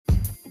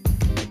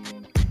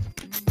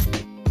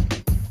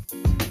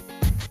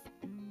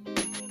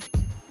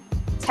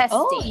Testing.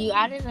 Oh, you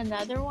added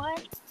another one?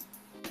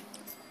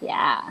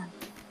 Yeah.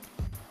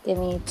 Give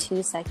me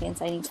 2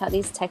 seconds. I need to at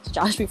least text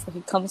Josh before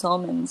he comes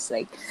home and it's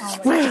like... Oh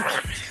my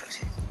God.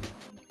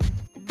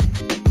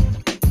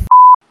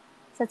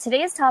 So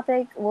today's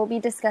topic, we'll be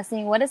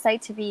discussing what it's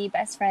like to be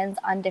best friends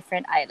on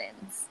different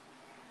islands.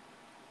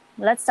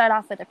 Let's start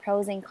off with the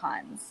pros and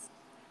cons.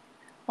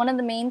 One of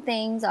the main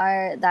things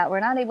are that we're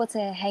not able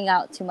to hang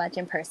out too much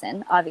in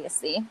person,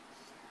 obviously.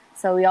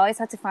 So we always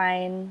have to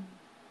find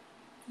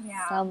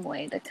some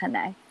way to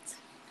connect,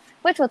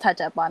 which we'll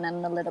touch up on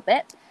in a little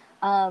bit.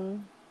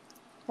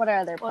 What are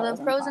other pros and cons? Well,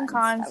 the pros and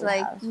cons,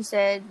 like you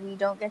said, we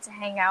don't get to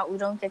hang out. We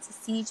don't get to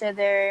see each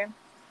other.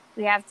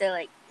 We have to,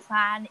 like,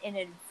 plan in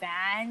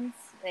advance,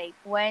 like,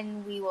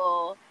 when we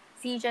will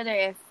see each other.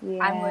 If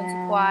I'm going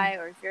to Kauai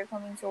or if you're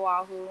coming to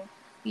Oahu,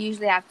 we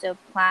usually have to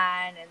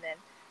plan. And then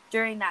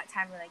during that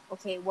time, we're like,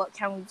 okay, what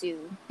can we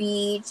do?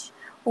 Beach,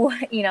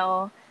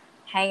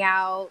 hang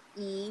out,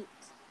 eat.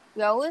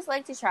 We always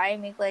like to try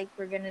and make, like,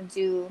 we're going to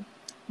do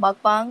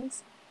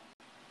mukbangs.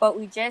 But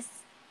we just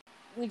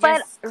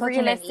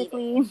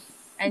realistically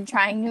and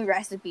trying new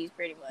recipes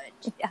pretty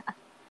much. Yeah.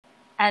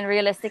 And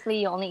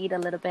realistically, you only eat a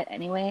little bit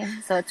anyway,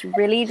 so it's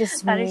really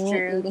just that is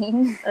true.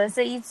 Eating.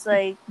 Alyssa eats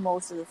like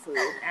most of the food,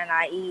 and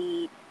I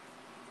eat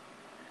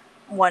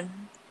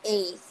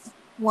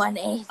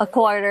 1/8, a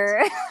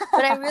quarter.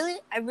 But I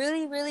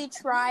really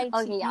try to.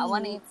 Okay, yeah,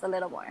 1/8 a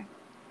little more.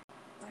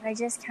 But I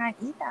just can't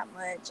eat that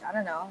much. I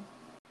don't know.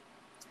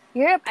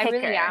 You're a picker. I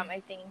really am.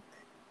 I think.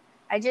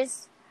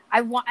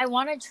 I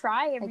want to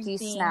try everything,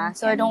 snack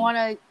so I don't want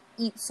to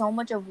eat so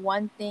much of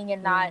one thing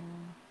and not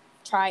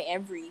try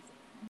everything.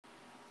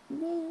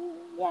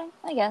 Yeah,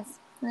 I guess.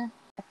 The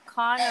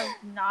con of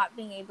not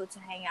being able to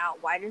hang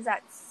out, why does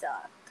that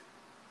suck?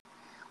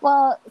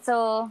 Well,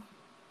 so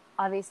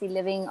obviously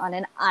living on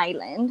an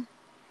island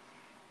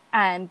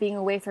and being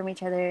away from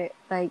each other,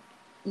 like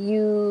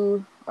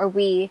you or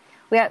we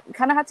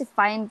kind of have to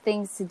find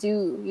things to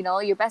do. You know,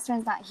 your best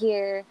friend's not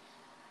here.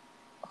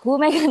 Who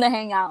am I going to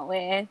hang out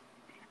with?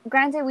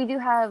 Granted, we do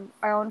have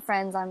our own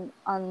friends on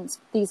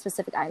these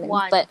specific islands.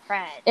 One but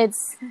friend.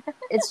 It's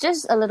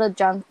just a little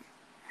junk.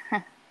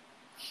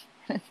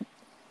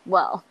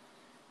 Well,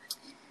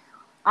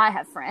 I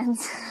have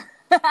friends.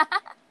 I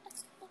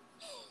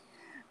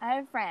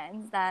have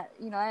friends that,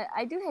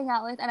 I do hang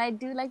out with, and I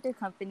do like their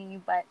company,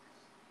 but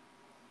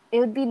it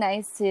would be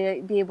nice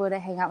to be able to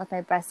hang out with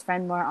my best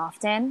friend more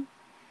often.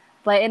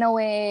 But in a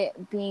way,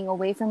 being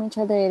away from each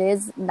other, it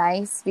is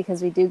nice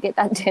because we do get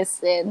that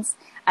distance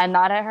and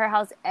not at her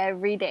house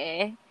every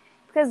day.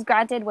 Because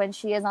granted, when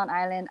she is on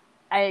island,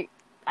 I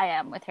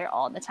am with her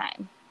all the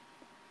time.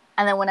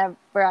 And then whenever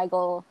I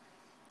go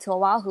to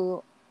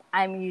Oahu,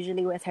 I'm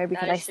usually with her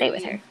because I stay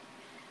with her.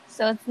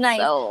 So it's nice.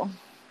 So,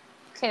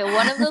 okay,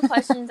 one of the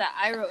questions that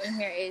I wrote in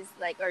here is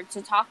or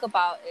to talk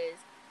about is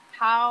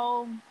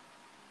how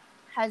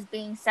has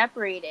being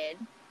separated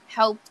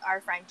helped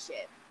our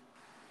friendship?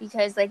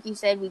 Because like you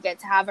said, we get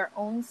to have our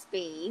own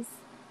space,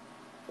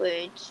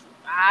 which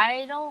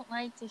I don't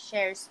like to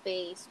share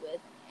space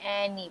with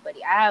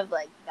anybody. I have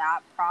like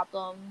that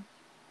problem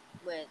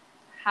with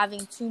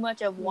having too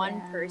much of one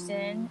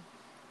person.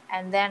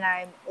 And then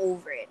I'm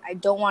over it. I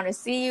don't want to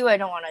see you. I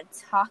don't want to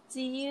talk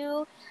to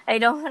you. I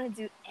don't want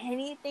to do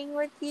anything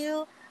with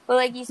you. But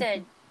like you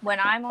said, when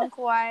I'm on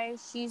Kauai,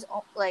 she's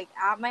like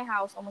at my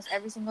house almost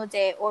every single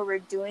day, or we're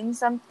doing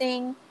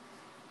something.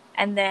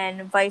 And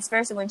then vice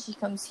versa. When she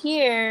comes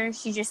here,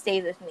 she just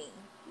stays with me.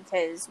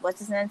 Because what's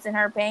the sense in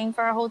her paying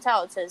for a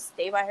hotel to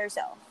stay by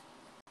herself?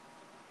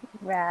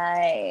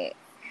 Right.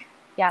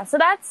 Yeah, so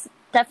that's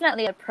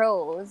definitely a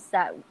pros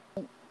that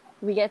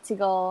we get to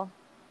go.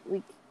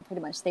 We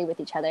pretty much stay with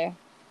each other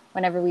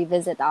whenever we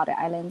visit the outer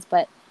islands.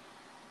 But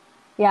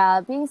yeah,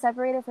 being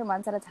separated for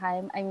months at a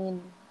time, I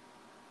mean,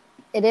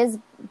 it is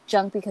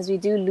junk because we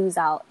do lose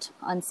out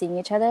on seeing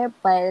each other,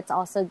 but it's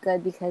also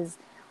good because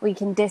we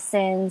can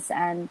distance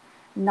and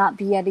not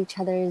be at each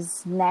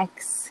other's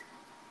necks,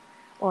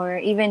 or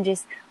even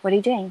just, what are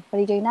you doing? What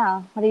are you doing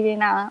now? What are you doing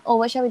now? Oh,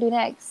 what shall we do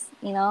next?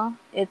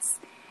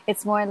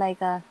 It's more like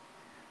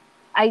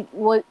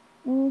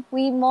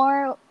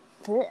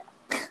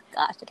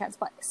gosh, I can't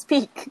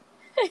speak.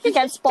 I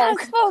can't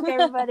spoke.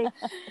 Everybody.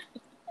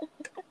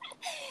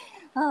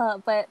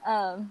 But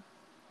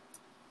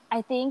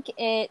I think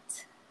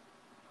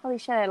holy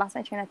shit, I lost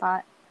my train of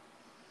thought.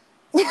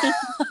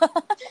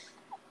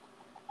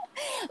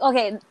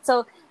 Okay,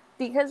 so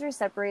because we're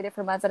separated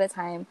for months at a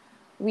time,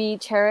 we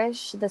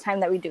cherish the time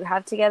that we do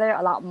have together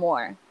a lot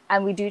more.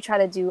 And we do try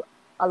to do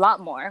a lot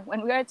more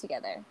when we are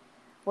together.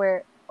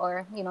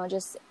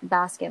 Just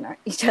bask in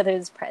each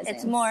other's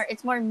presence.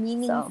 It's more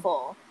meaningful.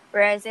 So.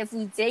 Whereas if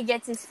we did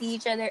get to see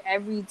each other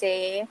every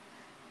day,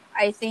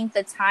 I think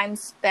the time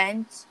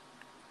spent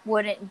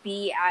wouldn't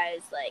be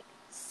as like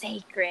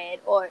sacred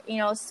or,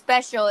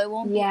 special. It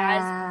won't be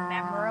as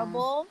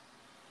memorable.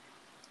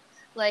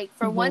 Like,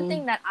 for one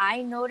thing that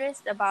I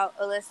noticed about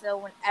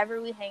Alyssa whenever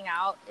we hang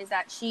out is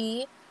that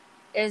she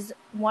is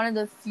one of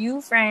the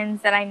few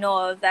friends that I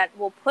know of that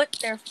will put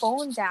their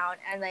phone down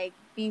and like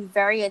be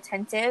very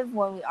attentive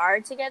when we are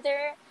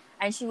together,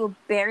 and she will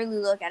barely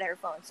look at her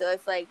phone. So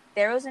if like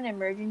there was an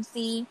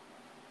emergency,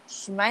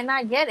 she might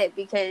not get it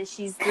because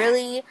she's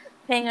really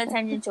paying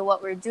attention to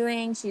what we're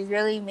doing. She's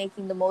really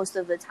making the most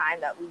of the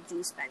time that we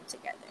do spend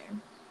together.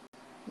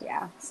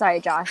 Yeah.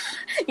 Sorry, Josh.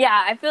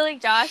 Yeah, I feel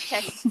like Josh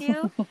texts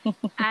you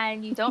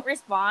and you don't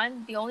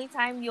respond. The only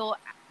time you'll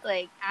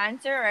like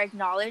answer or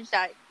acknowledge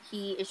that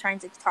he is trying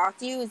to talk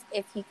to you is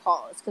if he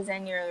calls, because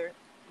then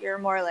you're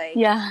more like,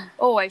 Yeah.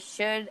 oh, I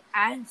should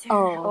answer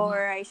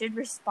or I should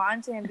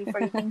respond to him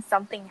before he thinks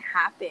something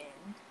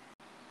happened.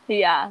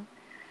 Yeah.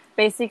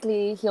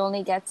 Basically, he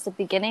only gets the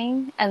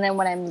beginning and then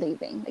when I'm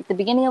leaving. Like the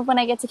beginning of when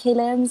I get to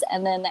Kaylin's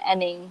and then the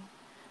ending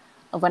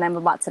of when I'm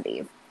about to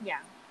leave. Yeah.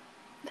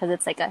 Because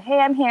it's like hey,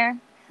 I'm here.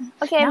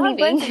 Okay, now I'm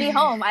leaving. I'm going to be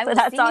home. I So will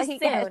that's see all you he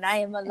soon. gets. I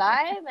am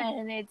alive,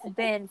 and it's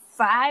been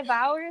 5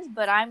 hours,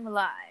 but I'm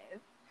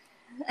alive.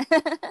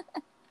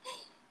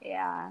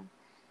 Yeah,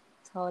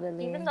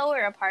 totally. Even though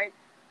we're apart,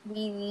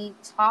 we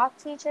talk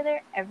to each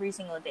other every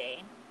single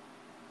day.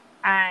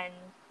 And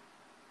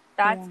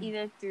that's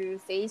either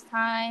through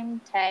FaceTime,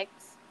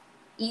 text,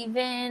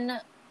 even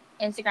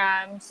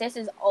Instagram. Sis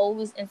is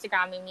always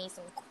Instagramming me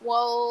some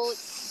quotes,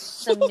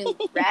 some new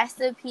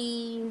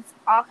recipes,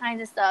 all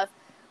kinds of stuff.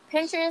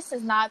 Pinterest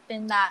has not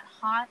been that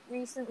hot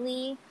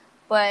recently,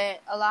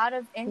 but a lot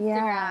of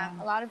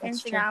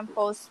Instagram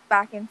posts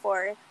back and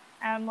forth.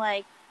 And I'm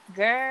like,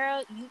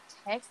 girl, you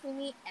texting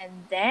me and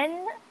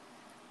then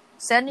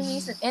sending me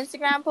some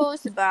Instagram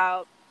posts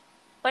about,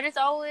 but it's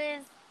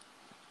always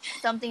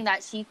something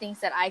that she thinks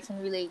that I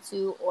can relate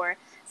to, or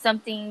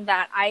something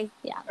that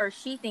or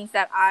she thinks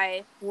that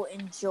I will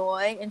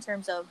enjoy in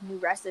terms of new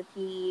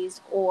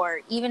recipes, or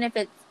even if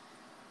it's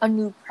a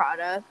new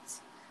product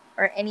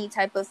or any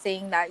type of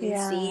thing that you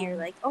see, you're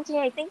like, okay,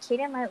 I think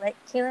Kaylin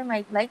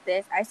might like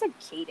this. I said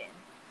Caden.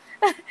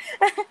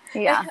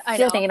 Yeah,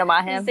 still thinking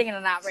about him. He's thinking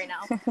of that right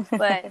now.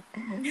 But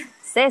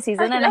sis, he's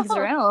in the next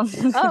room.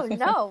 Oh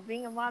no,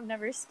 being a mom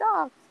never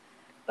stops.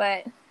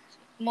 But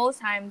most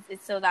times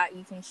it's so that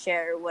you can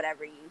share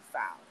whatever you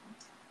found.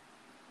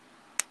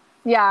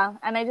 Yeah,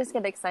 and I just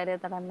get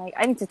excited that I'm like,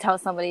 I need to tell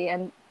somebody,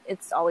 and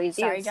it's always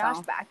Sorry, you.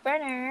 Josh, back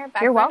burner.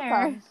 You're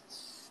welcome.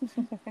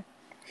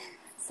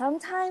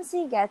 Sometimes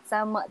he gets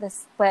them,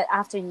 but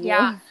after you.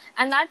 Yeah,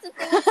 and that's the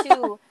thing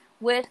too.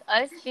 With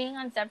us being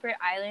on separate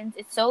islands,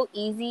 it's so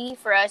easy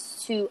for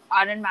us to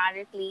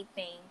automatically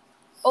think,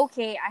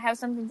 okay, I have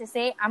something to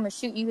say, I'm going to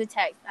shoot you a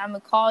text, I'm going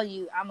to call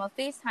you, I'm going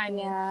to FaceTime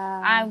you.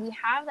 And we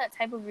have that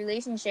type of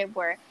relationship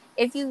where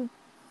if you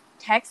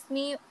text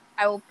me,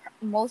 I will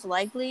most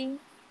likely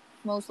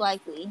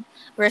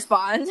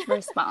respond.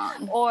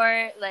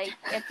 Or like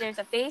if there's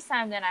a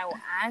FaceTime, then I will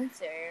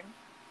answer.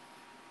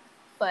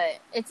 But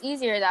it's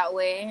easier that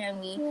way,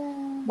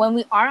 and when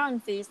we are on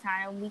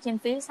FaceTime, we can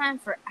FaceTime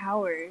for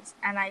hours,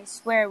 and I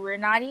swear we're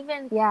not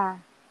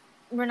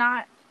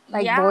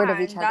like bored of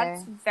each other.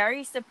 That's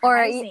very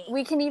surprising. Or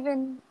we can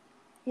even,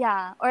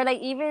 or like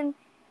even,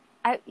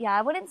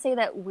 I wouldn't say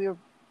that we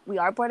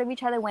are bored of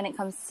each other when it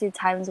comes to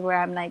times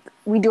where I'm like,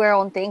 we do our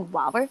own thing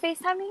while we're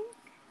FaceTiming,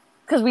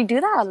 because we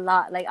do that a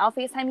lot. Like I'll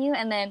FaceTime you,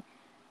 and then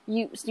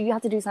you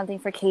have to do something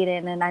for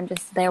Kaden, and I'm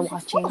just there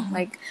watching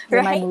like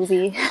my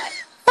movie.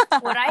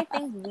 What I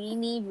think we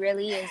need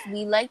really is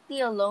we like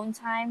the alone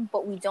time,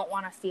 but we don't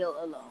want to feel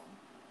alone.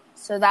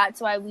 So that's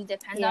why we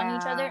depend on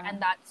each other,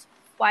 and that's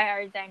why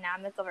our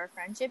dynamic of our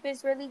friendship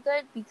is really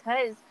good,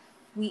 because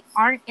we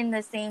aren't in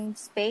the same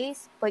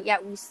space, but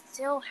yet we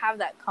still have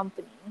that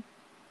company.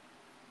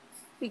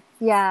 I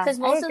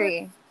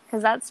agree.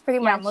 Because that's pretty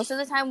much... most of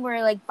the time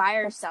we're like by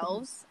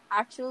ourselves,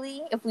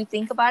 actually. If we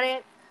think about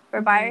it, we're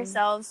by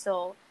ourselves,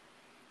 so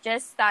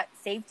just that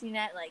safety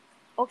net, like,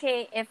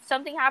 okay, if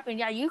something happened,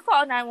 you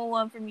call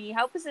 911 for me.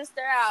 Help a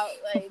sister out.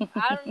 Like,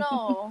 I don't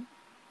know.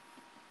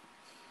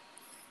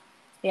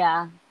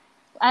 Yeah.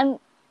 And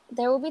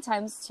there will be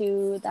times,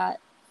 too, that,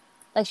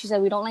 like she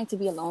said, we don't like to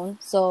be alone.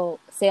 So,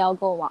 say I'll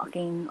go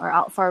walking or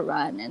out for a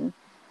run, and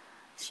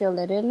she'll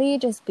literally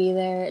just be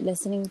there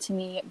listening to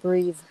me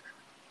breathe.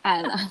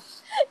 And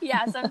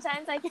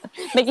sometimes I can...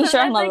 making sure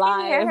I'm alive.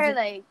 I can hear her,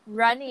 like,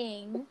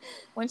 running.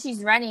 When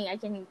she's running, I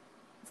can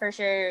for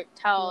sure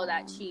tell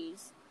that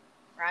she's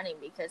running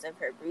because of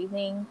her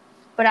breathing,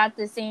 but at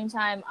the same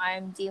time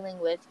I'm dealing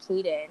with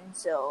Kaden,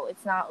 so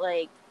it's not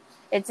like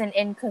it's an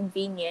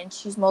inconvenience.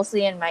 She's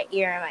mostly in my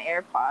ear and my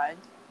AirPod.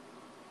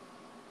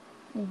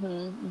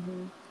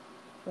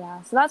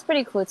 Yeah, so that's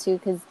pretty cool too,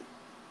 because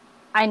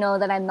I know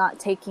that I'm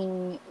not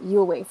taking you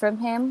away from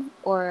him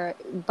or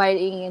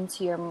biting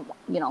into your,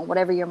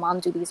 whatever your mom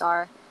duties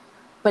are,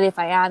 but if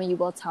I am, you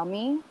will tell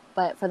me.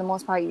 But for the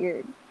most part,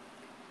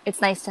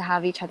 it's nice to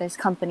have each other's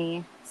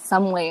company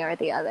some way or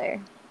the other.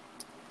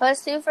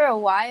 Plus, too, for a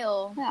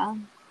while,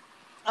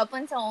 up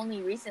until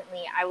only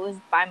recently, I was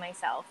by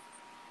myself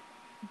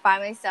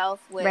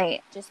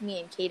with just me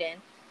and Kaden.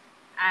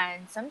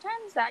 And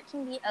sometimes that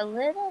can be a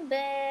little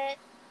bit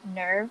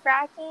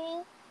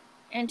nerve-wracking,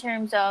 in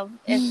terms of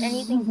if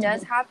anything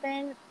does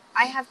happen,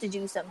 I have to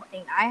do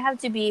something. I have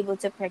to be able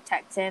to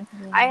protect him.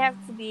 I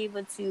have to be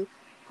able to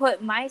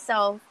put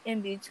myself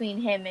in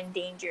between him and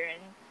danger.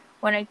 And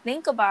when I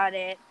think about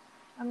it,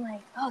 I'm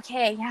like,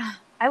 okay, yeah,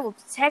 I will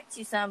protect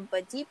you some.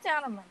 But deep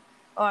down, I'm like,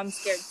 oh, I'm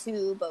scared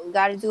too. But we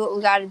got to do what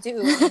we got to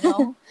do, you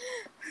know?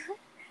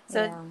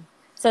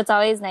 So it's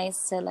always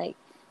nice to, like,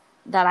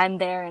 that I'm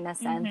there in a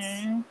sense.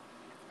 Mm-hmm.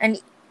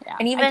 And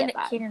even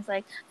Caden's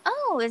like,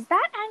 oh, is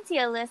that Auntie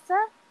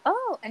Alyssa?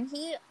 Oh, and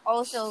he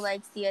also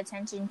likes the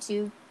attention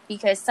too,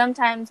 because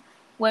sometimes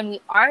when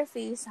we are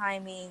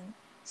FaceTiming,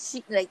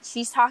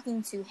 she's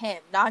talking to him,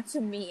 not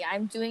to me.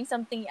 I'm doing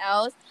something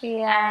else,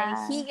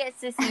 and he gets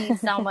to see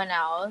someone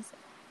else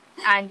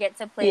and get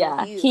to play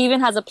with you. He even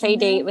has a play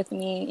date with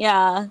me.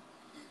 Yeah,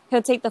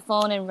 he'll take the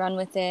phone and run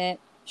with it,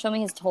 show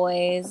me his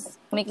toys,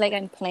 make like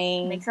I'm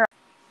playing.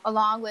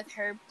 Along with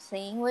her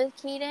playing with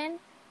Caden,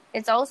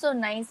 it's also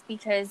nice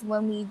because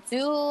when we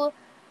do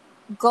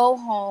go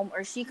home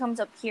or she comes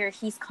up here,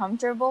 he's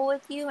comfortable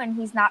with you and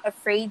he's not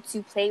afraid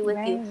to play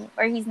with you,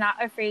 or he's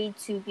not afraid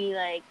to be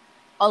like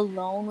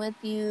alone with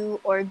you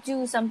or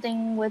do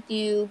something with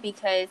you,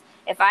 because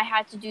if I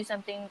had to do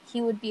something,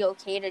 he would be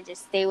okay to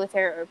just stay with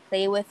her or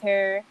play with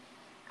her.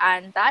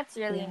 And that's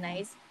really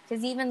nice,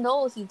 because even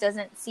though he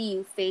doesn't see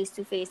you face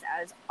to face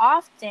as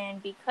often,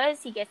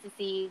 because he gets to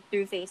see you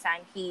through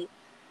FaceTime, he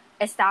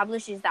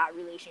establishes that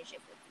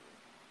relationship with you.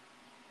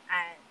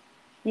 And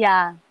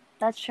yeah,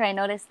 that's true. I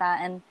noticed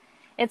that, and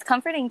it's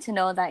comforting to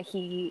know that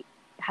he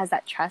has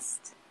that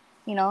trust,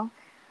 you know.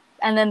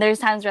 And then there's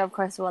times where, of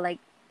course, we'll like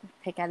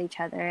pick at each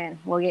other and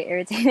we'll get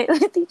irritated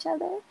with each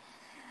other,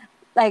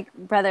 like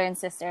brother and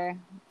sister.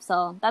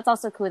 So that's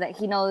also cool that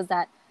he knows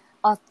that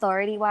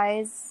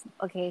authority-wise,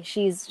 okay,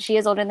 she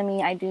is older than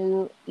me. I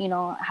do, you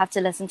know, have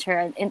to listen to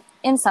her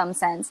in some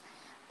sense,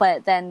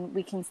 but then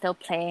we can still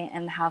play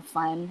and have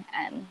fun,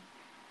 and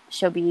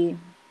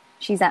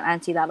she's that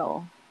auntie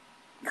that'll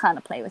kind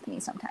of play with me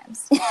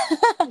sometimes.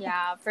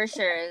 Yeah, for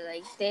sure.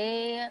 Like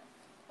they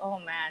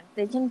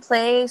can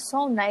play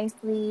so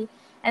nicely.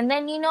 And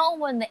then, you know,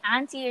 when the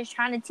auntie is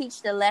trying to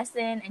teach the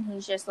lesson and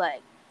he's just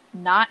like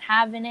not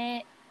having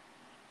it,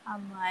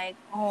 I'm like,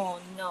 oh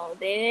no,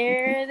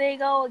 there they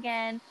go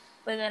again.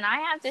 But then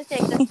I have to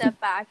take a step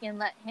back and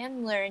let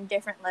him learn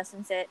different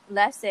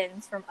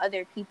lessons from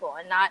other people,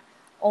 and not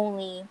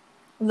only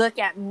look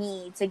at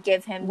me to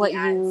give him the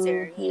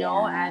answer, you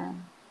know.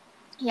 And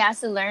he has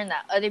to learn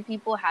that other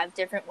people have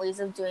different ways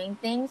of doing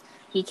things.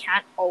 He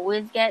can't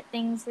always get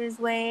things his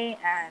way,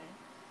 and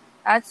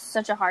that's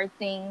such a hard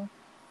thing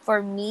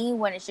for me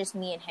when it's just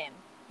me and him,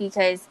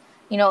 because,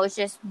 you know, it's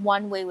just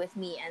one way with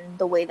me and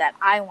the way that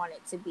I want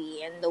it to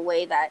be and the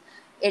way that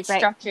it's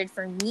structured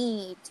for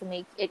me to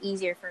make it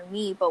easier for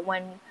me. But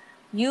when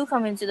you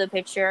come into the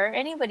picture, or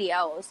anybody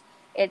else,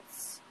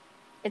 it's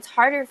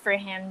harder for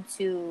him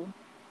to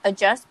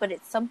adjust, but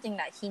it's something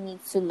that he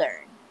needs to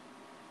learn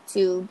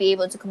to be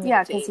able to communicate.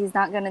 Yeah, because he's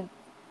not gonna.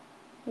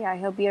 Yeah,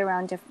 he'll be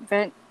around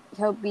different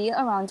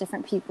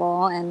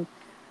people, and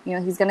you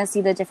know he's gonna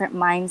see the different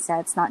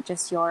mindsets, not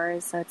just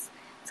yours. So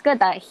it's good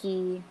that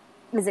he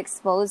is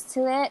exposed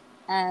to it,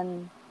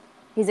 and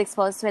he's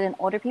exposed to it in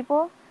older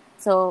people.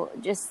 So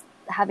just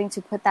having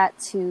to put that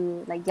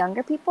to like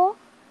younger people,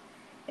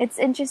 it's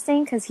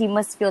interesting because he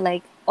must feel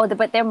like,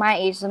 but they're my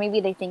age, so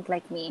maybe they think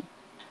like me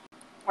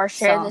or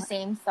share the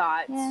same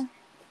thoughts. Yeah.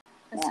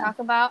 Let's talk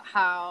about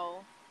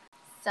how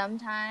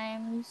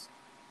sometimes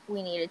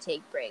we need to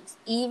take breaks.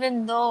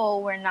 Even though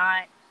we're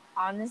not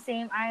on the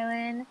same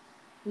island,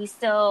 we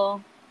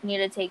still need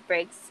to take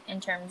breaks in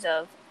terms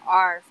of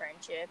our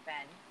friendship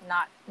and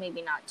not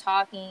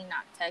talking,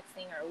 not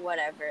texting or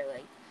whatever.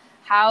 Like,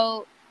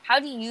 how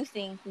do you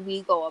think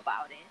we go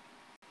about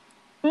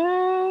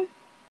it?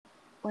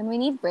 When we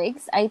need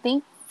breaks, I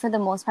think for the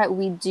most part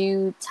we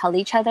do tell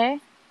each other,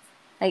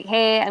 like,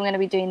 hey, I'm going to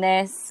be doing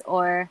this,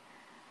 or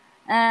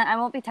I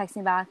won't be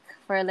texting back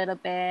for a little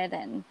bit.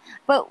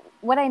 But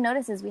what I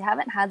notice is we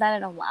haven't had that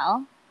in a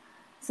while.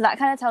 So that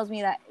kind of tells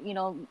me that, you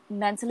know,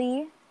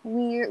 mentally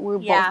we're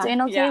both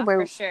doing okay. Yeah,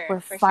 we're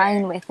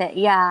fine with it.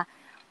 Yeah.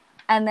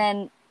 And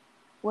then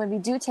when we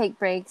do take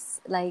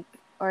breaks, like,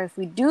 or if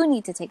we do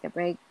need to take a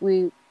break,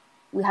 we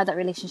have that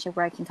relationship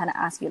where I can kind of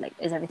ask you, like,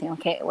 is everything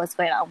okay? What's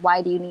going on?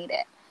 Why do you need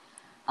it?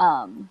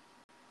 And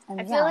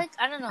I feel like,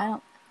 I don't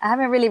know. I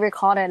haven't really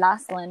recalled our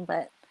last one,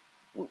 but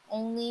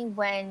only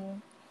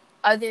when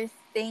other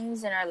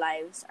things in our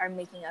lives are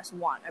making us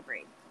want a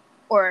break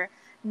or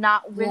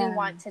not really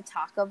want to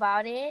talk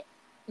about it.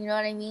 You know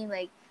what I mean?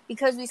 Like,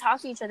 because we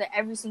talk to each other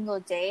every single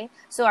day,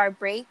 so our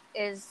break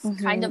is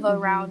kind of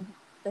around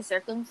the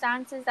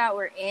circumstances that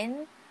we're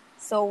in.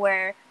 So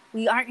where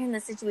we aren't in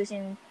the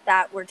situation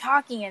that we're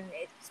talking and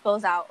it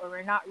spills out, or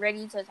we're not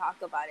ready to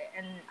talk about it.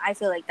 And I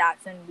feel like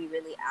that's when we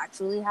really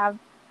actually have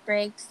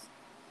breaks.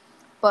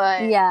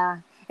 But yeah,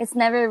 it's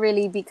never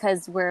really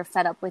because we're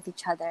fed up with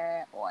each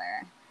other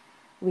or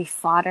we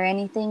fought or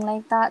anything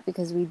like that,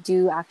 because we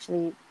do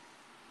actually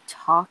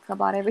talk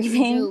about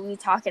everything. We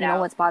talk it out. Know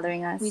what's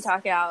bothering us. We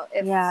talk it out.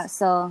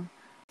 So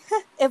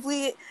If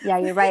we, Yeah,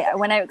 you're right.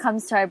 When it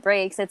comes to our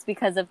breaks, it's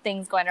because of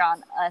things going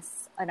around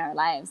us in our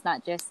lives,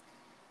 not just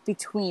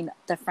between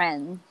the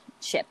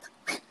friendship.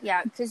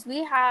 yeah, because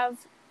we have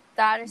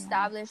that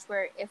established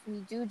where if we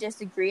do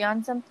disagree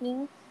on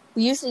something,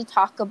 we usually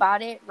talk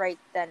about it right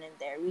then and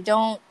there. We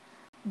don't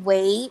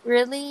wait,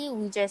 really.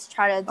 We just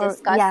try to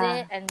discuss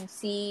it and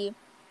see,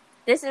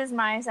 this is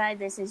my side,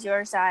 this is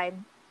your side.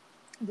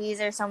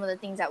 These are some of the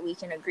things that we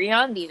can agree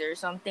on. These are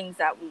some things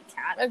that we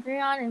can't agree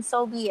on, and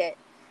so be it.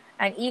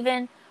 And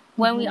even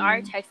when we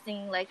are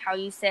texting, like how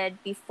you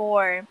said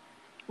before,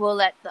 we'll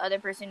let the other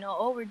person know,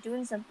 oh, we're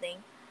doing something.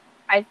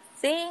 I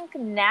think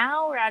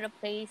now we're at a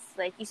place,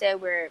 like you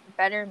said, we're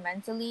better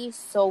mentally,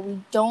 so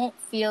we don't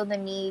feel the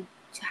need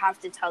to have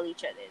to tell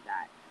each other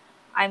that.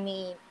 I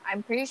mean,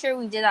 I'm pretty sure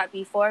we did that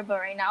before, but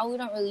right now we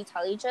don't really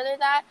tell each other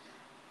that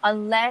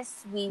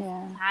unless we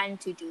plan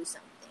to do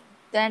something.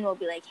 Then we'll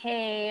be like,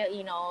 hey,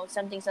 you know,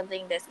 something,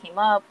 this came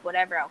up,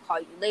 whatever, I'll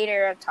call you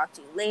later, I'll talk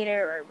to you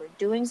later, or we're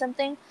doing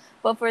something.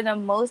 But for the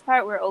most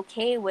part, we're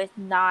okay with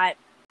not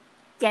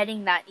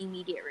getting that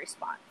immediate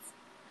response.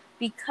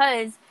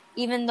 Because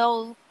even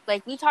though,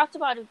 like, we talked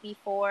about it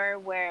before,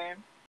 where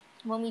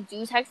when we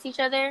do text each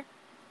other,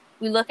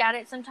 we look at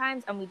it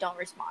sometimes and we don't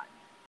respond.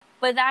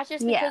 But that's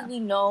just because we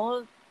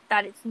know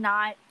that it's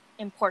not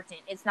important.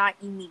 It's not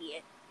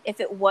immediate. If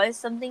it was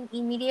something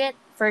immediate,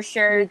 for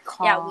sure,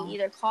 we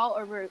either call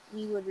or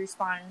we would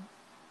respond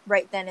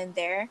right then and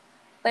there.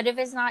 But if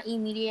it's not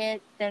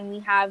immediate, then we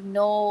have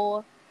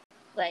no,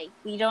 like,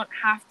 we don't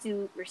have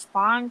to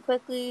respond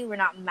quickly. We're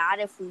not mad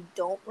if we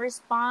don't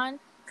respond,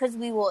 because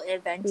we will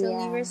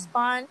eventually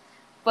respond.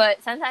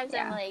 But sometimes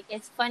I'm like,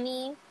 it's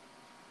funny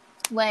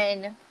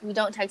when we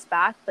don't text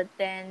back, but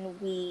then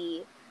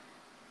we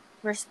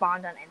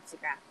respond on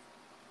Instagram.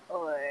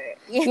 Or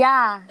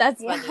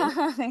that's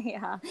funny.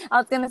 I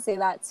was gonna say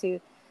that too.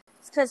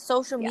 It's because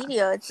social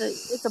media,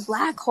 it's a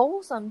black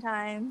hole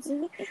sometimes.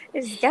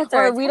 It gets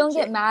our or we don't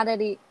get mad at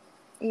we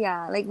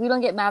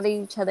don't get mad at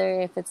each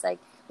other if it's like,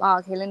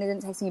 wow, Kaylin didn't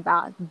text me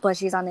back, but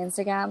she's on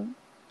Instagram.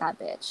 That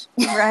bitch.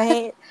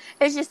 Right?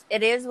 It's just,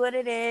 it is what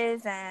it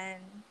is, and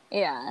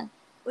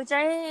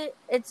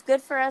it's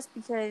good for us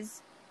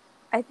because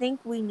I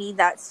think we need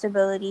that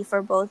stability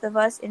for both of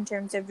us in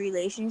terms of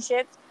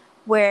relationships,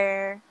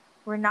 where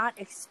we're not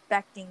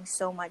expecting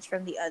so much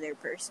from the other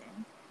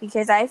person.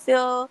 Because I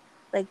feel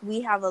like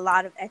we have a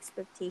lot of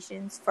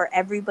expectations for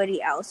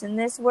everybody else in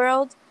this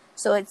world.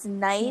 So it's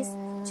nice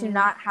to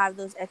not have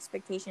those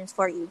expectations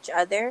for each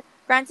other.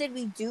 Granted,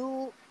 we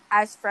do,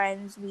 as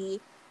friends,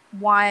 we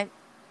want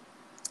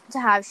to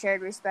have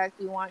shared respect.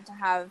 We want to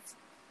have,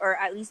 or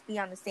at least be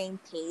on the same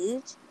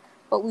page.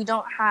 But we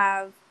don't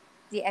have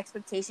the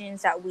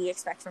expectations that we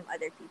expect from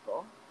other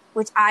people,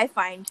 which I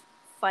find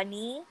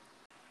funny.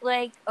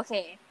 Like,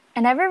 okay, I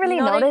never really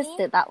noticed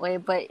it that way,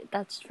 but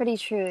that's pretty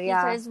true.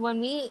 Because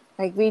when we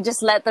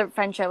just let the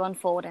friendship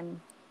unfold, and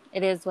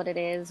it is what it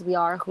is. We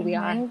are who we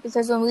are.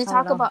 Because when we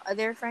talk about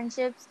other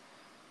friendships,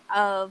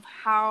 of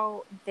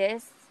how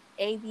this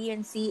A, B,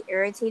 and C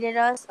irritated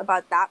us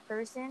about that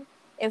person,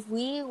 if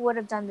we would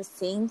have done the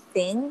same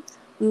thing,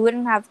 we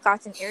wouldn't have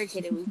gotten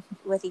irritated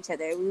with each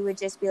other. We would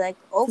just be like,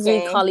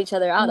 okay. We call each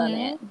other out on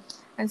it.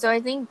 And so I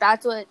think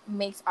that's what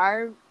makes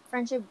our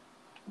friendship,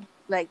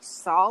 like,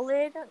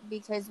 solid,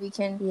 because we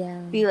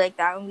can be like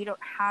that and we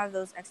don't have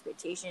those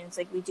expectations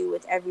like we do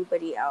with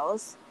everybody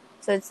else.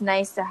 So it's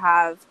nice to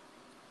have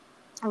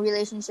a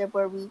relationship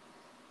where we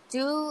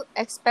do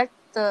expect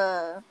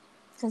the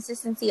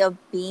consistency of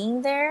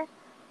being there,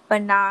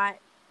 but not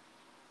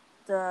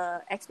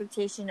the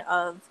expectation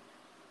of,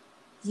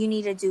 you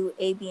need to do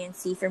A, B, and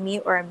C for me,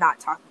 or I'm not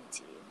talking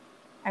to you.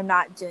 I'm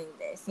not doing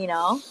this, you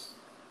know?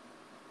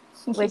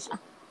 Which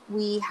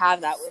we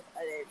have that with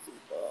other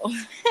people.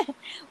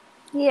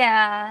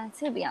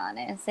 To be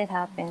honest, it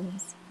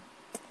happens.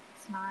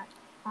 It's not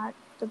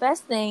the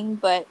best thing,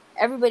 but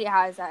everybody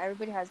has that.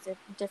 Everybody has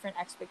different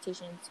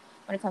expectations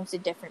when it comes to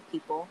different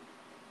people.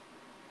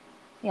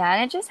 Yeah,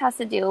 and it just has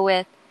to do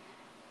with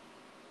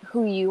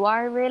who you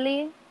are,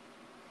 really.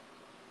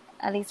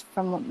 At least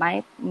from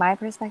my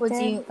perspective.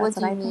 What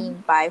do you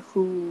mean by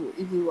who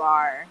you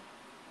are?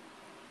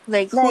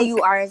 Like who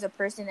you are as a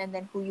person, and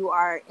then who you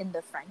are in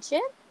the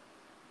friendship?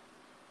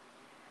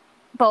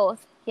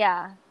 Both,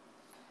 yeah.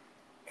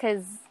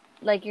 Because,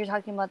 like, you're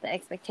talking about the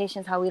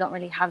expectations, how we don't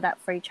really have that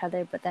for each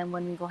other, but then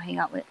when we go hang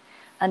out with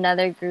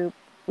another group,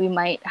 we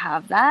might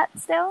have that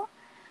still.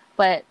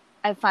 But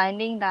I'm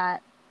finding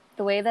that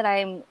the way that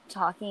I'm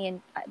talking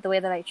and the way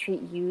that I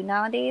treat you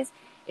nowadays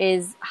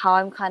is how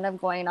I'm kind of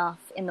going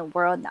off in the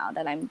world now,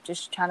 that I'm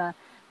just trying to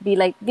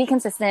be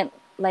consistent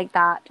like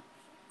that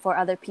for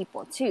other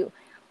people too.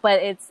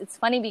 But it's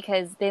funny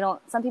because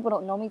some people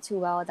don't know me too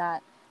well,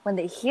 that when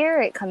they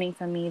hear it coming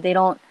from me,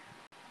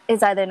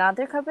 it's either not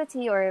their cup of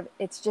tea, or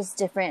it's just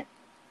different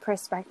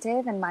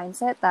perspective and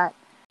mindset that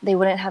they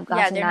wouldn't have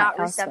gotten they're that not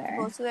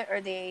receptible to it,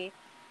 or they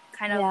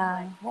kind of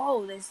like,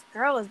 whoa, this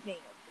girl is being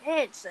a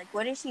bitch. Like,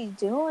 what is she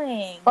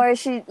doing? Or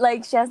she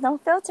has no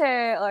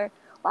filter, or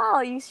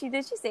wow, did she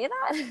say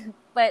that?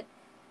 But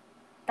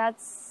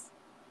that's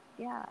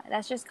yeah,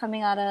 that's just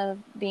coming out of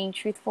being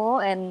truthful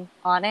and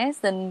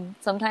honest. And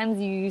sometimes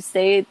you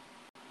say,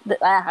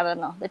 I don't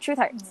know, the truth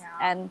hurts. Yeah.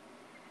 And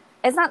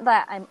it's not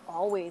that I'm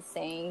always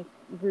saying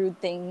rude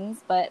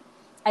things, but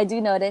I do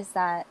notice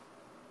that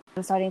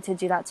I'm starting to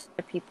do that to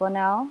other people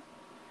now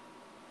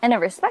in a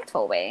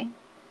respectful way.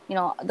 You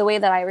know, the way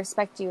that I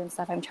respect you and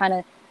stuff, I'm trying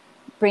to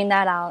bring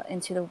that out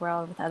into the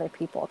world with other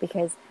people,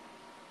 because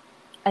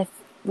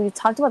we've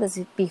talked about this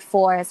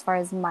before as far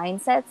as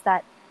mindsets,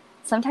 that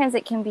sometimes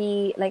it can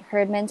be like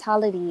herd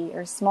mentality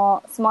or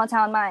small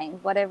town mind,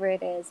 whatever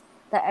it is,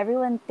 that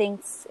everyone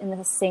thinks in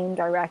the same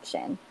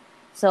direction.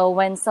 So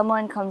when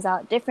someone comes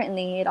out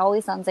differently, it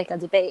always sounds like a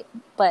debate,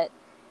 but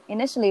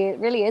initially it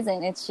really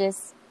isn't. It's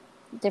just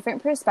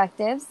different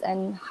perspectives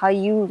and how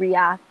you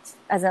react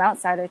as an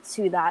outsider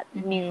to that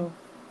new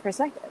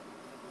perspective,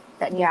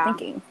 that new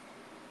thinking.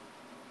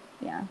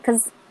 Yeah,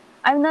 because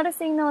I'm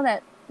noticing though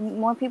that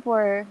more people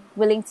are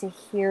willing to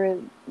hear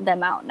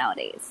them out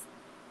nowadays.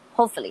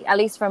 Hopefully, at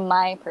least from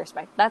my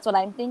perspective. That's what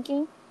I'm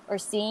thinking or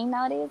seeing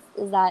nowadays,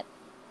 is that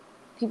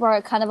people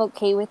are kind of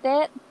okay with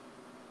it.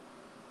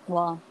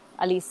 Well,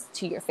 at least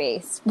to your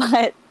face.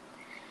 But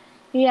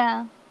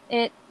yeah,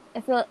 I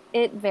feel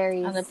it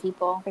varies on the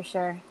people for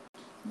sure.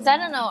 Because I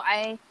don't know,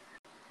 I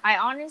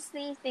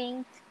honestly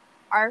think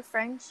our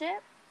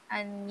friendship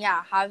and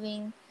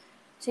having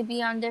to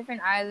be on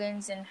different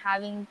islands and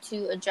having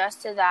to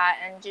adjust to that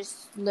and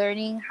just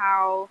learning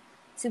how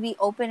to be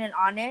open and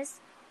honest.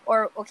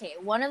 Or, okay,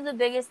 one of the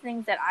biggest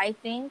things that I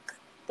think,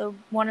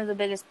 one of the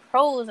biggest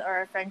pros of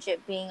our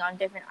friendship being on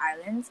different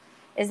islands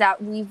is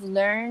that we've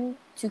learned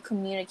to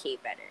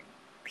communicate better,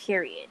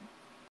 period.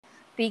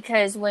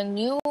 Because when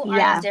you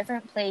are in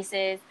different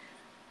places,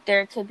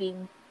 there could be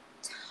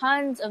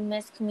tons of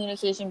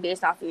miscommunication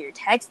based off of your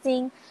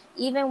texting.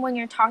 Even when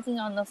you're talking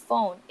on the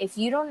phone, if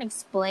you don't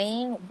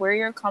explain where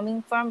you're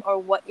coming from or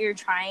what you're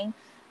trying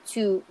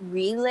to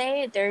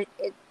relay,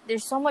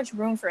 there's so much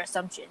room for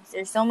assumptions.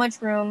 There's so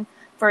much room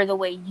for the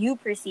way you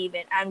perceive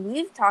it. And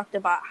we've talked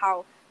about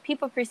how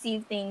people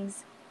perceive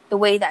things the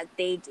way that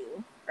they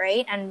do,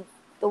 right? And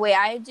the way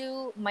I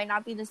do might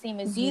not be the same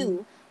as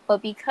you,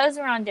 but because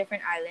we're on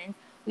different islands,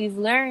 we've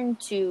learned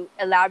to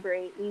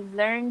elaborate. We've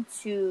learned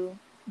to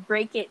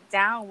break it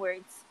down where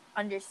it's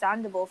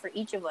understandable for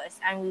each of us,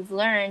 and we've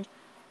learned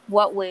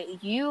what way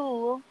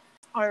you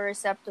are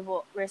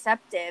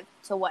receptive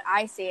to what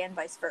I say and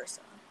vice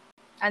versa.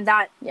 And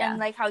that and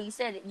like how you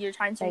said, you're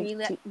trying to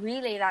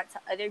relay that to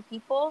other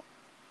people.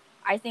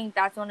 I think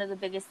that's one of the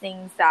biggest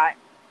things that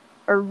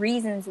or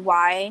reasons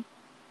why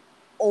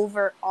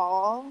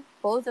overall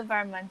both of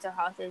our mental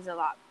health is a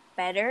lot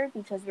better,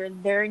 because we're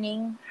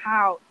learning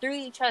how through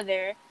each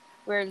other.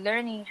 We're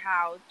learning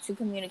how to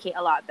communicate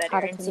a lot better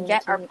and to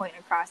get our point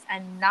across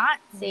and not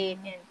say it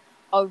in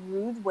a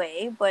rude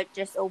way, but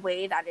just a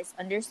way that is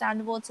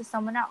understandable to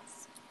someone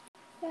else.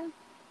 Yeah.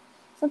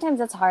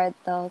 Sometimes it's hard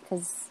though,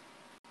 because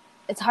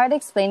it's hard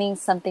explaining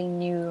something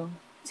new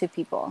to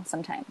people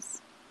sometimes.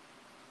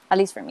 At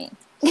least for me.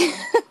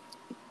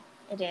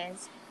 It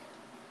is.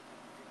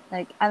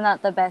 Like, I'm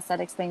not the best at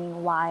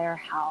explaining why or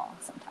how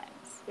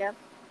sometimes. Yep.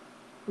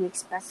 We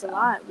expect a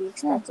lot. We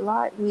expect a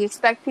lot. We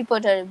expect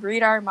people to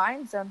read our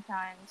minds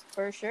sometimes,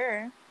 for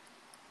sure.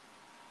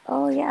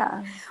 Oh,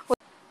 yeah.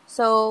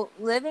 So,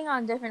 living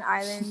on different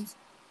islands,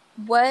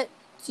 what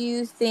do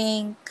you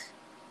think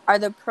are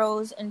the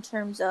pros in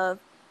terms of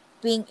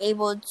being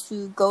able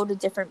to go to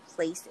different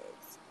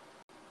places?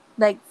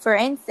 Like, for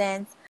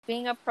instance,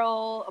 being a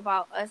pro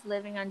about us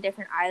living on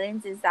different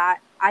islands is that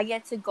I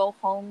get to go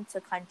home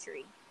to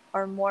country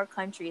or more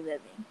country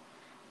living.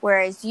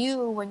 Whereas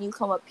you, when you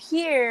come up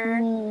here,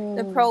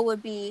 the pro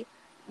would be,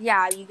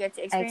 you get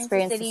to experience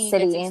the city, you get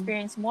to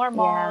experience more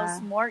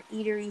malls, more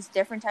eateries,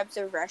 different types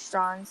of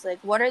restaurants. Like,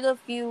 what are the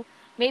few,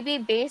 maybe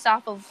based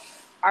off of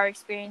our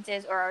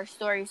experiences or our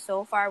stories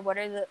so far, what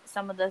are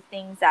some of the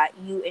things that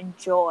you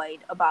enjoyed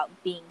about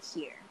being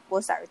here?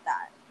 We'll start with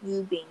that.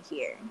 You being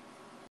here.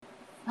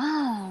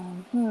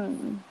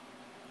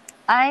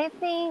 I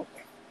think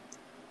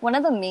one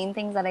of the main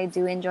things that I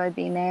do enjoy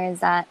being there is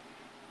that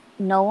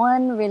no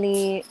one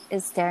really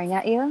is staring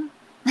at you.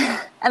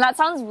 And that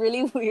sounds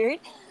really weird,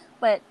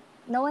 but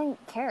no one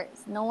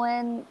cares. No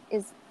one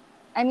is,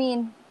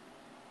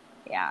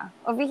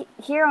 over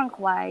here on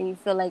Kauai, you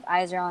feel like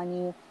eyes are on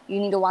you. You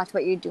need to watch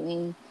what you're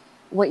doing,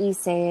 what you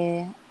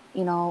say,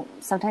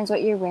 sometimes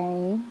what you're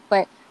wearing.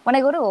 But when I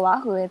go to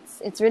Oahu,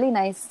 it's really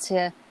nice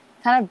to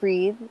kind of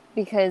breathe,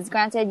 because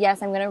granted,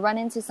 yes, I'm going to run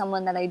into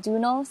someone that I do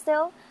know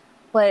still,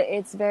 but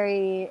it's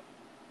very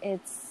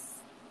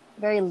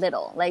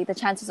little. Like, the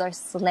chances are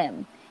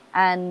slim.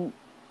 And,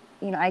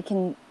 I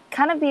can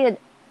kind of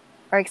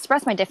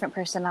express my different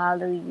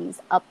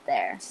personalities up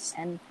there.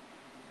 And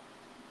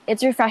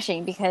it's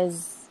refreshing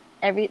because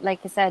like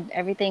I said,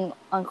 everything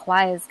on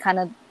Kauai is kind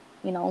of,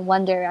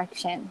 one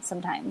direction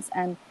sometimes,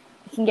 and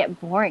it can get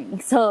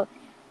boring. So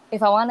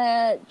if I want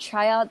to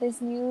try out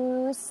this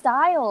new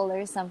style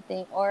or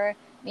something, or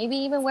maybe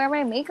even wear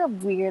my makeup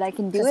weird. I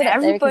can do 'Cause it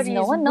up there because everybody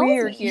no is one knows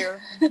weird me.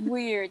 here.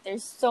 Weird.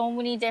 There's so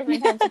many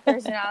different types of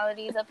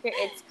personalities up here.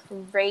 It's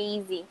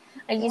crazy.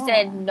 Like you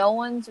said, no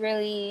one's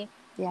really.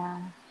 Yeah.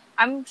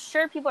 I'm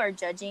sure people are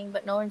judging,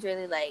 but no one's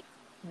really like,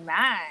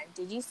 man,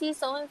 did you see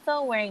so and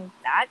so wearing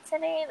that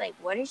today? Like,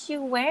 what is she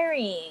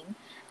wearing?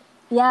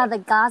 Yeah, the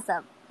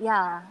gossip.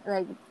 Yeah,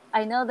 like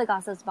I know the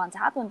gossip's bound to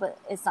happen, but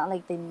it's not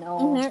like they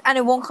know. And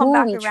it won't come who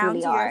back we around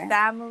truly to your are.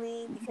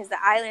 family because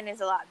the island is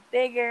a lot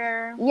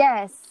bigger.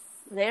 Yes.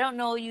 They don't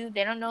know you.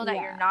 They don't know that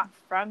you're not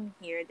from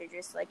here. They're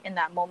just like, in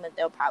that moment,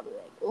 they'll probably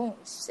like, oh,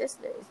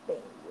 sister is being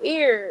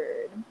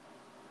weird.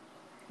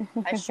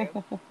 That's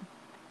true.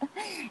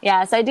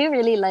 Yeah, so I do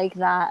really like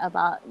that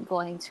about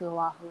going to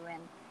Oahu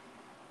and,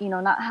 you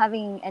know, not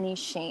having any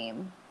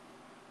shame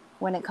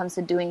when it comes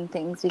to doing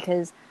things,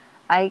 because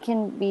I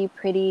can be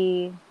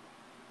pretty,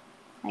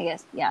 I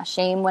guess,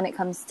 shame when it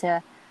comes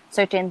to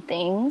certain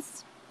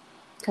things,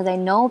 because I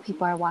know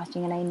people are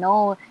watching and I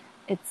know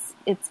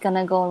it's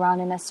gonna go around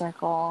in a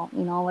circle.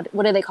 You know,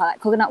 what do they call that?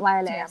 Coconut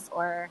wireless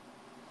or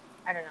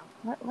I don't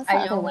know. What's the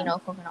I other only one? know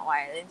coconut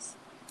wireless.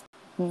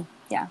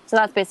 Yeah, so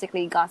that's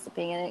basically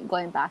gossiping and it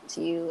going back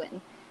to you, and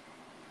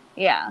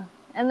yeah.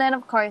 And then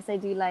of course I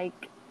do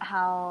like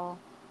how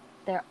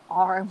there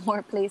are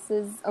more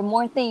places or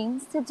more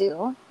things to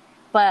do,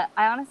 but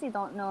I honestly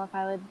don't know if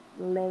I would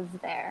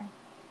live there.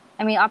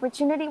 I mean,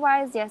 opportunity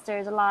wise, yes,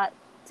 there's a lot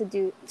to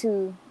do,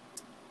 to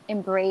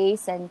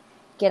embrace and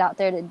get out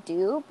there to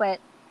do, but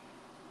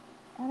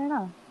I don't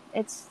know.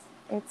 It's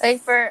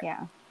like for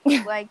yeah.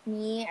 like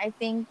me, I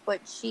think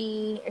what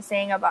she is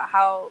saying about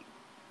how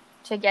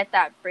to get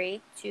that break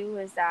too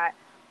is that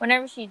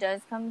whenever she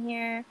does come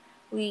here,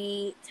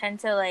 we tend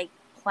to like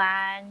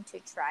plan to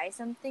try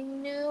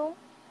something new.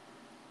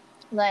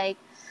 Like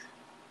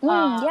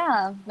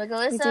Yeah, like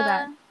we do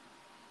that. Alyssa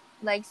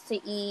likes to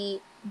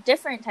eat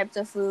different types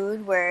of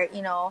food where,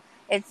 you know,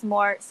 it's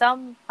more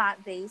some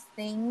plant-based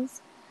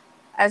things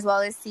as well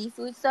as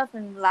seafood stuff.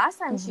 And last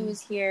time she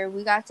was here,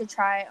 we got to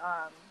try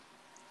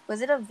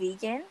was it a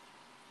vegan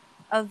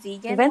We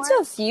went to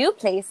a few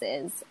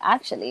places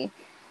actually.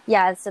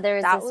 Yeah, so there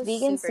was that this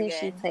vegan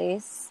sushi good.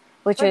 place,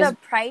 which for was the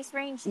price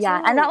range too.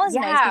 Yeah, and that was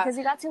nice because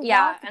we got to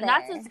walk and there.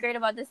 that's what's great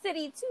about the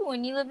city too.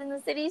 When you live in the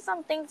city,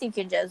 some things you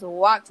can just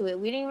walk to it.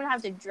 We didn't even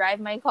have to drive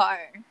my car.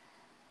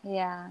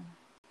 Yeah.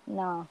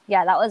 No.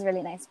 Yeah, that was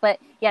really nice. But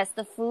yes,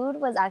 the food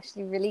was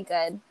actually really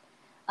good.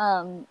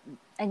 And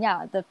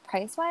yeah, the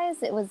price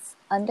wise, it was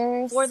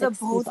under for the $60.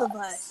 both of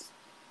us.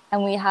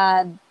 And we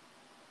had,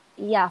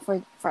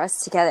 for us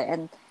together,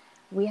 and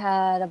we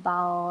had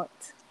about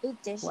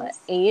 8 dishes. What,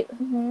 8?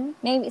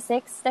 Maybe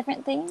 6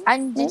 different things.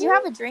 And did you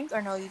have a drink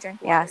or no? You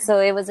drank water? Yeah, so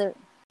it was I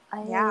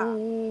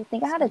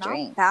think I had a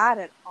drink. Not bad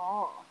at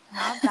all.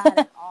 Not bad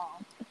at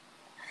all.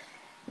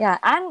 Yeah,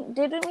 and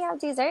didn't we have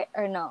dessert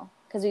or no?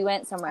 Because we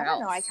went somewhere else. I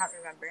don't know. I can't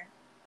remember.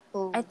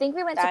 Ooh, I think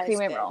we went to Cream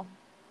and Roll,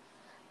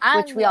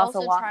 which we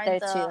also walked there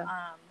too.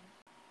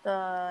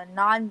 The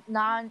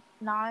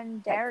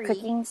non-dairy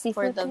cooking seafood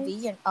for the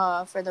place? vegan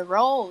for the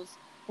rolls,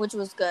 which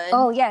was good.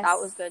 Oh yes, that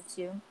was good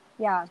too.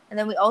 Yeah, and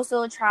then we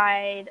also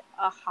tried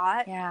a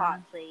hot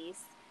pot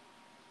place,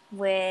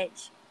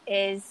 which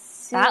is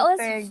super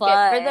good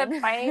for the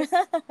price.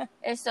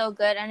 It's so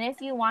good, and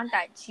if you want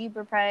that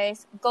cheaper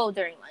price, go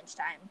during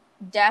lunchtime.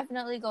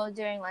 Definitely go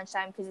during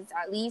lunchtime because it's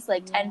at least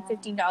like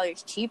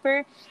 $10-15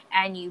 cheaper,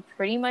 and you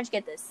pretty much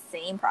get the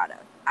same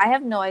product. I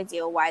have no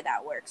idea why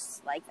that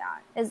works like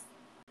that. Is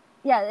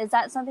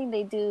that something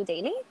they do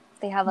daily?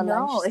 They have a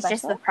lunch special? No, it's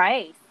just the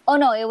price. Oh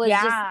no, it was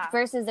just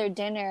versus their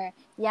dinner.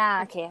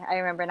 Yeah, okay, I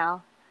remember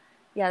now.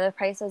 Yeah, the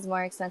price was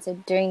more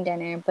expensive during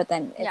dinner, but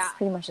then it's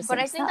pretty much the same.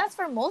 But I think that's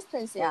for most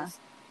places. Yeah.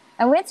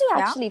 And we went to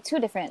actually 2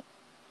 different.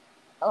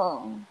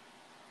 Oh,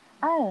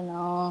 I don't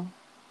know.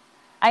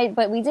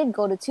 But we did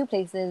go to 2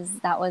 places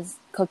that was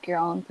cook your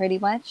own pretty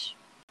much.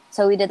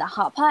 So we did the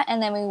hot pot,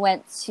 and then we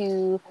went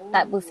to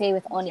that buffet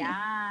with Oni.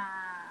 Yeah.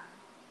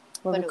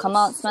 Where we come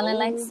out smelling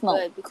like smoke.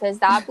 Good, because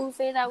that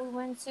buffet that we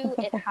went to,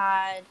 it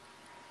had,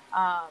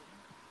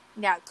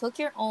 cook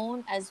your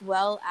own as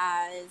well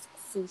as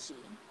sushi.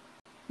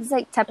 It's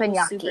like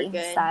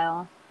teppanyaki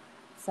style.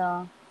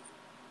 So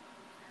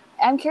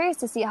I'm curious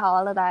to see how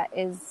all of that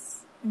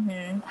is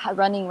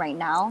running right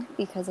now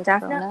because of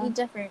Corona.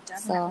 Different.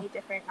 Definitely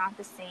different. Not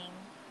the same.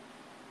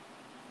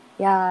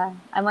 Yeah,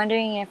 I'm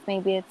wondering if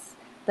maybe it's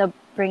the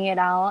bring it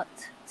out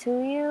to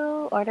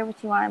you, order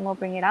what you want, and we'll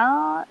bring it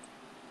out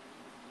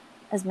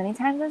as many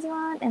times as you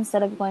want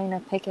instead of going to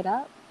pick it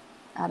up.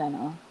 I don't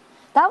know.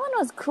 That one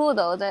was cool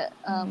though.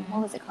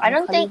 What was it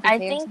called? I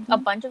think a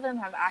bunch of them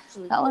have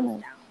actually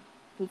closed down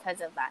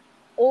because of that.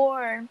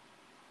 Or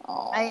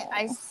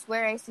I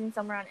swear I seen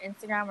somewhere on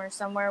Instagram or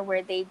somewhere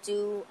where they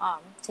do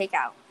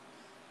takeout.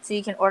 So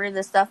you can order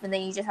the stuff and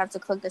then you just have to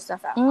cook the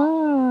stuff at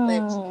home.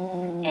 Which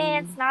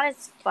it's not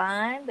as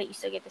fun, but you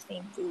still get the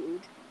same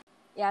food.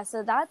 Yeah,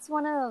 so that's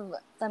one of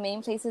the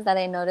main places that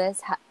I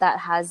noticed that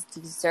has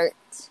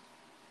dessert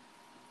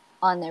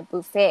on their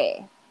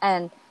buffet.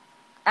 And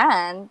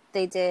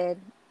they did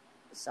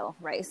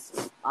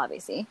rice,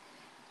 obviously.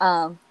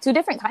 Two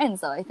different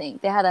kinds though. I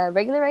think they had a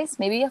regular rice,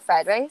 maybe a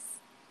fried rice,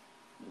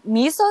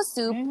 miso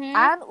soup,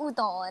 and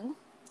udon,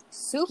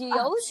 Soup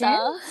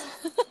gyoza.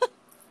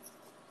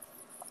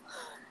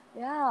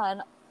 Yeah,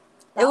 and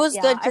it was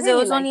good I because it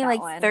really was only that like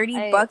one.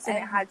 $30 and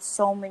it had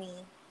so many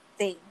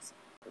things.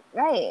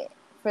 Right,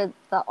 for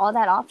all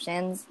that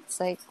options, it's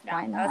like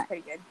why not? That was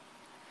pretty good.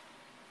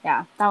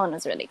 Yeah, that one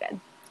was really good.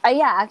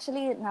 Yeah,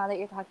 actually, now that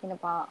you're talking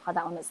about how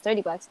that one was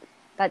 $30,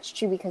 that's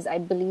true because I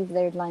believe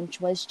their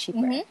lunch was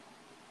cheaper.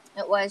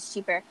 It was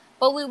cheaper,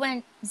 but we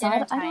went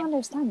dinner time. I don't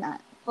understand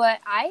that. But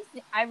I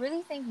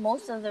really think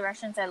most of the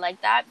restaurants are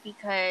like that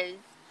because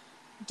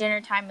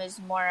dinner time is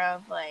more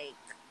of like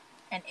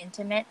an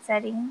intimate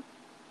setting.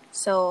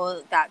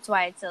 So that's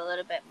why it's a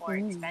little bit more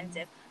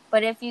expensive.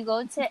 But if you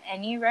go to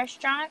any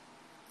restaurant,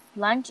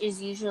 lunch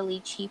is usually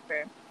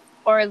cheaper.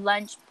 Or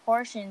lunch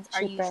portions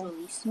are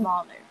usually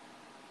smaller.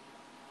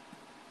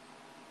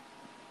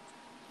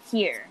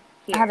 Here.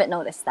 I haven't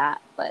noticed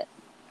that, but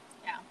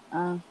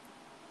yeah.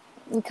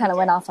 We kind of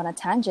went off on a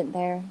tangent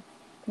there.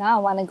 Now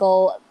I want to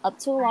go up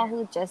to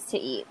Oahu just to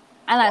eat.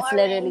 And that's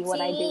literally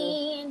what I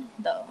do.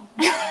 Though.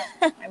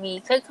 I mean,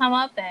 you could come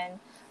up and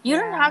you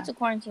don't have to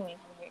quarantine when you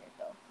come here,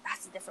 though.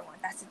 That's a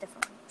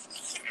different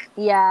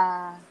one.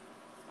 Yeah.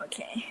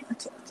 Okay.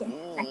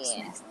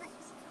 Nice.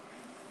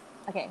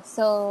 Okay,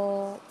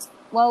 so,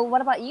 well,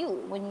 what about you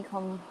when you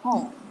come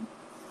home?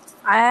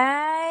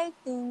 I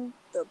think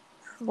the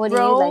what do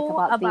you like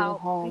about being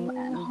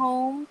home?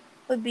 Home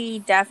would be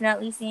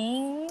definitely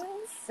seeing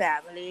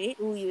family.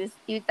 Ooh,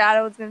 you thought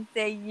I was going to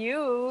say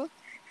you.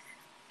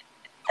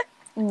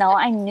 No,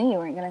 I knew you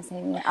weren't going to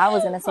say me. I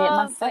was going to say it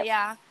myself. But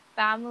yeah,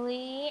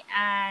 family,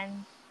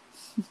 and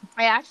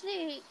I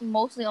actually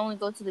mostly only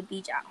go to the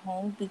beach at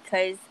home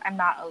because I'm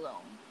not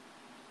alone.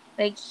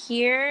 Like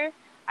here,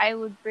 I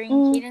would bring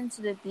Kaden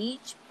to the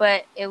beach,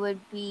 but it would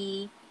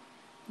be,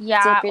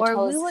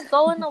 or we would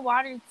go in the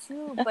water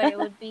too, but it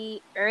would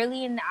be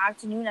early in the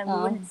afternoon and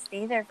we wouldn't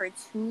stay there for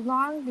too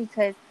long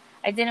because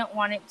I didn't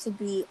want it to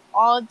be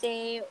all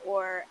day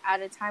or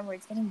at a time where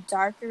it's getting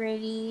dark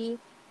already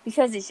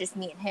because it's just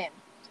me and him.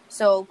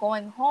 So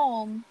going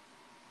home,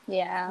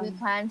 we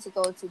plan to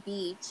go to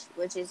beach,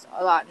 which is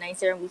a lot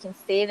nicer, and we can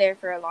stay there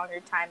for a longer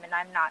time, and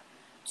I'm not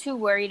too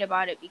worried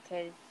about it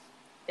because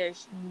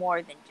there's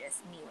more than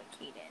just me with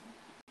Kaden.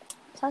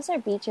 Plus, our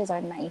beaches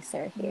are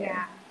nicer here.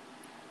 Yeah.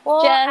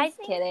 Well, I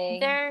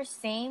think they're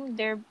same.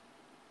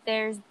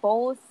 There's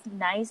both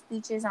nice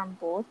beaches on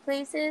both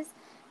places.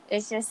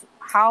 It's just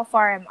how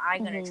far am I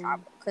going to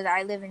travel? Because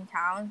I live in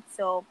town,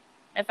 so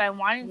if I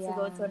wanted to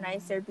go to a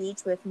nicer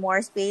beach with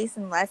more space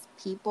and less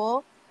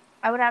people,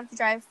 I would have to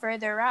drive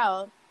further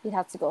out. You'd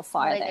have to go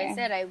farther. Like I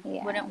said, I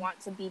wouldn't want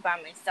to be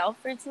by myself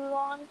for too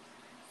long,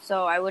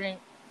 so I wouldn't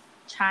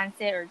chance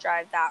it or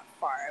drive that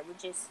far. I would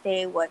just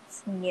stay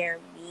what's near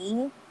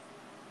me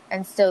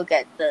and still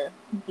get the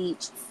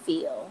beach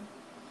feel.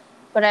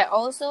 But I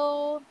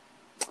also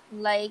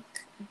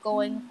like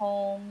going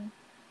home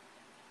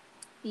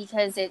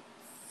because it's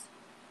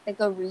like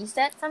a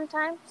reset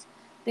sometimes.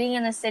 Being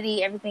in the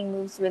city, everything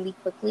moves really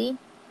quickly.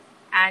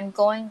 And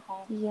going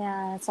home...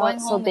 Yeah, it's all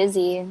so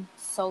busy.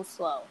 So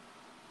slow.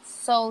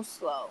 So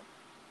slow.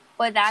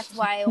 But that's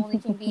why I only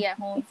can be at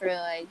home for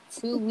like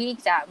 2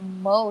 weeks at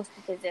most.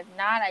 Because if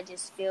not, I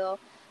just feel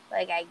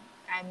like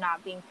I'm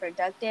not being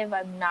productive.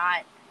 I'm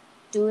not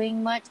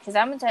doing much. Because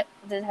I'm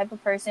the type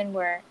of person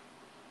where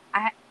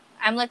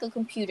I'm like a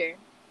computer.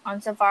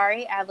 On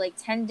Safari, I have like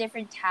 10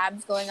 different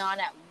tabs going on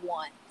at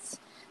once.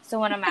 So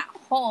when I'm at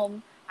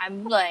home,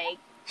 I'm like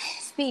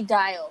speed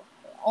dial,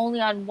 only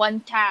on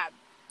one tab.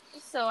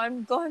 So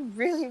I'm going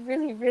really,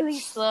 really, really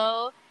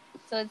slow.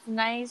 So it's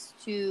nice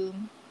to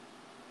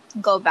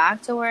go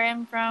back to where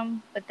I'm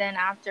from. But then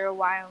after a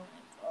while, I'm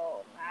like,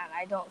 oh man,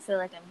 I don't feel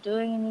like I'm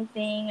doing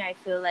anything. I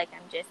feel like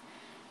I'm just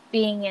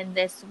being in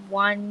this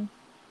one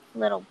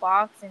little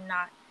box and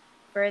not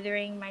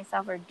furthering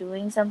myself or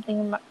doing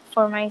something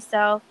for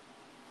myself.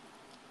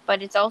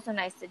 But it's also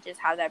nice to just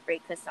have that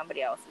break because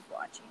somebody else is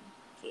watching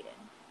Kaden.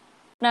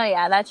 No,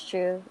 yeah, that's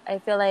true. I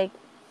feel like,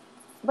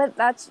 but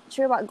that's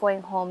true about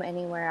going home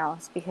anywhere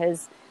else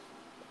because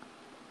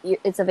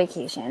it's a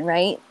vacation,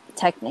 right?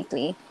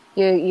 Technically,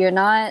 you're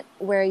not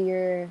where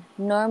you're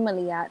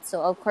normally at,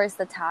 so of course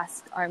the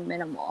tasks are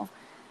minimal.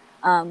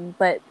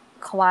 But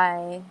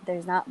Kauai,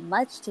 there's not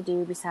much to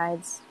do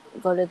besides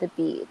go to the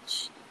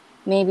beach,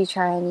 maybe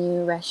try a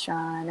new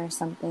restaurant or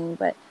something.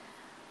 But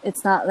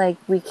it's not like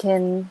we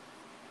can.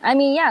 I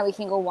mean, yeah, we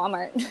can go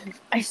Walmart.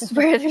 I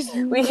swear there's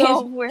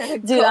nowhere to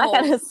do go. that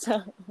kind of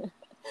stuff.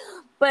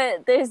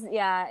 But there's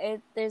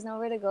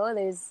nowhere to go.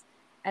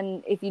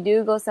 And if you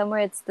do go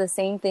somewhere, it's the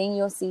same thing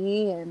you'll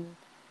see and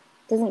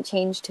it doesn't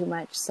change too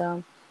much.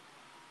 So,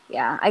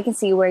 yeah, I can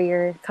see where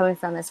you're coming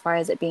from as far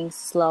as it being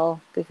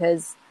slow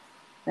because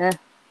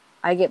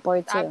I get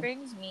bored too. That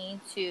brings me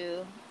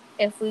to,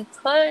 if we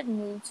could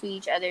move to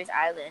each other's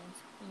islands,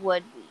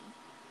 would we?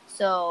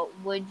 So,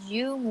 would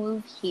you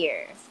move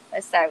here?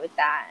 Let's start with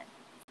that.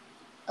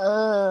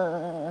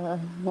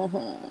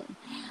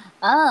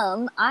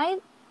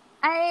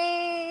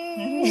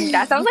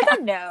 That sounds like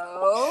a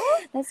no.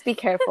 Let's be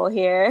careful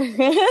here.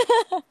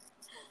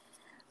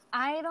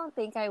 I don't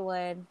think I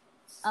would.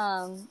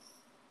 But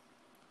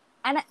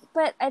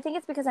I think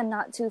it's because I'm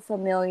not too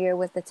familiar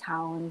with the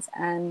towns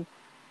and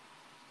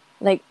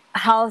like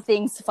how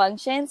things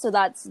function. So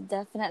that's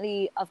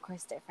definitely, of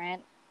course,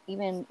 different,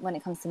 even when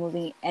it comes to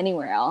moving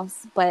anywhere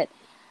else. But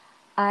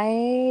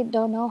I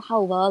don't know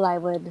how well I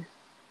would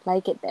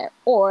like it there,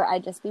 or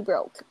I'd just be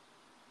broke.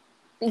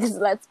 Because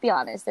let's be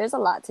honest, there's a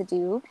lot to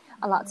do,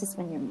 a lot to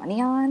spend your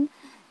money on,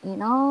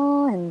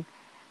 and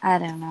I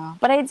don't know.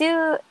 But I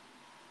do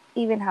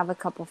even have a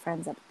couple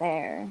friends up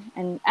there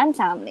and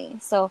family.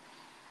 So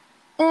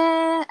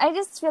I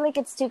just feel like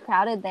it's too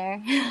crowded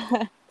there.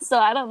 So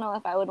I don't know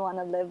if I would want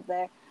to live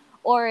there.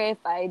 Or if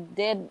I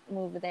did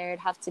move there, it'd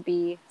have to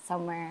be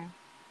somewhere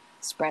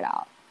spread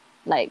out.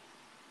 Like,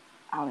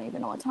 I don't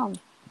even know what town.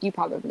 You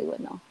probably would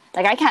know.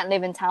 Like, I can't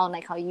live in town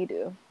like how you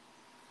do.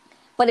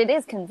 But it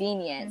is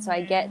convenient, so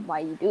I get why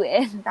you do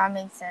it. That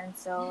makes sense.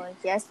 So,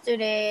 like,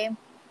 yesterday,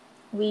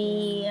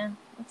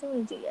 what did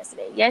we do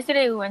yesterday?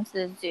 Yesterday, we went to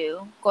the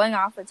zoo. Going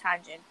off a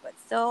tangent, but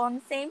still on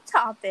the same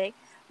topic.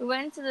 We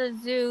went to the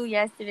zoo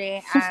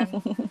yesterday,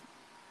 and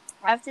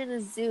after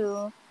the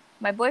zoo,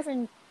 my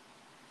boyfriend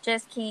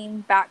just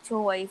came back to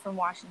Hawaii from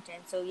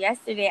Washington. So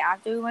yesterday,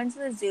 after we went to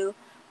the zoo,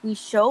 we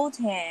showed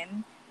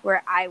him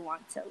where I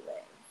want to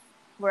live,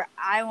 where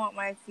I want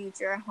my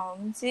future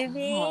home to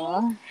be,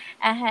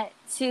 and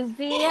to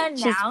be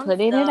announced. Just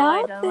putting it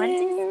out I don't there. want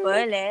to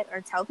spoil it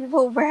or tell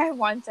people where I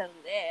want to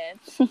live,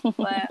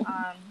 but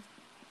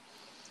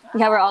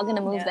yeah, we're all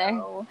gonna move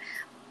there.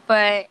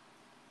 But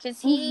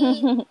because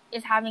he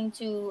is having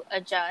to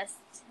adjust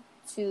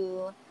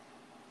to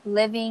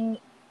living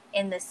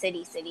in the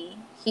city.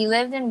 He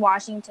lived in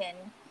Washington.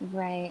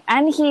 Right.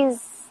 And he's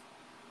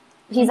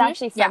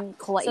actually from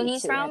Kauai, so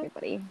he's too, from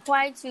everybody.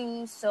 Kauai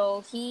too,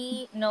 so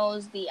he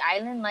knows the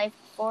island life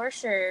for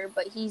sure,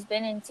 but he's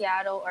been in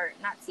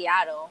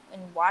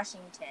in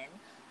Washington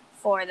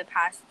for the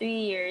past 3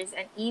 years,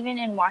 and even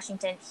in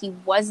Washington, he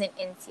wasn't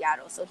in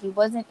Seattle, so he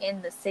wasn't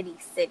in the city.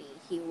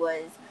 He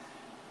was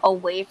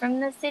away from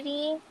the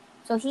city,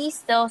 so he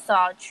still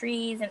saw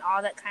trees and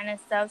all that kind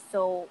of stuff,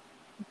 so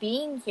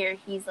being here,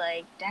 he's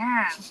like,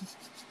 damn.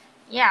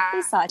 Yeah.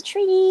 He saw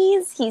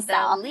trees. He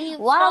saw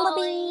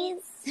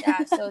wallabies.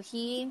 Yeah, so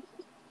he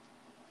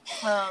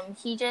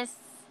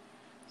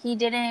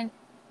didn't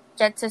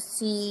get to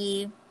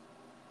see,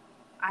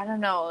 I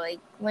don't know, like,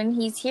 when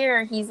he's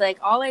here, he's like,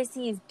 all I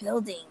see is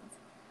buildings.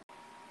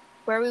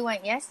 Where we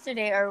went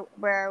yesterday, or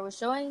where I was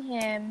showing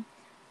him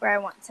where I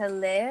want to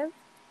live,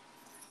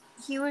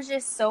 he was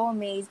just so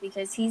amazed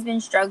because he's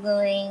been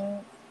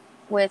struggling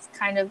with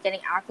kind of getting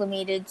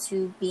acclimated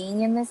to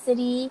being in the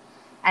city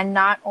and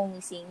not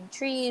only seeing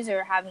trees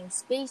or having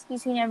space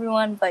between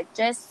everyone, but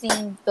just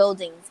seeing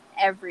buildings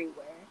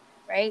everywhere,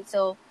 right?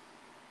 So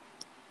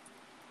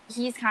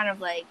he's kind of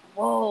like,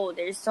 whoa,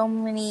 there's so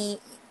many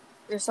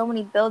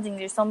buildings,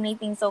 there's so many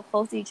things so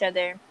close to each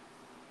other.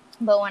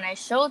 But when I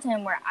showed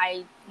him where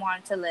I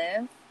want to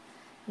live,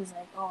 he's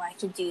like, oh, I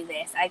could do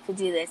this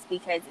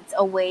because it's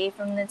away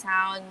from the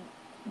town,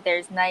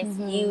 there's nice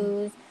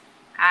views,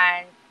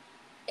 and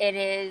it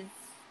is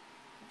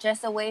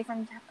just away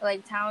from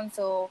town,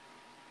 so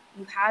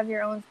you have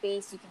your own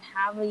space, you can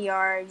have a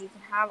yard, you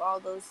can have all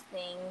those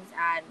things,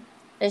 and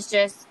it's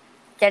just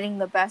getting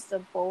the best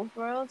of both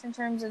worlds in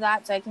terms of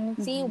that. So I can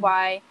see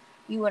why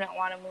you wouldn't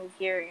want to move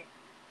here,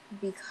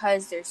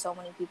 because there's so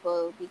many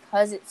people,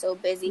 because it's so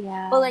busy.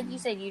 Yeah. But like you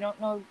said, you don't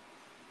know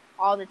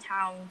all the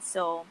towns,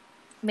 so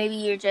maybe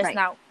you're just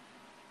not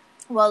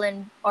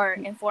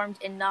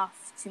informed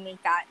enough to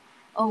make that,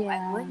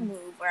 I would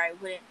move or I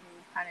wouldn't move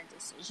kind of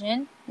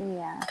decision.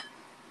 Yeah.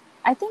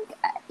 I think,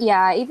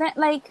 even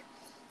like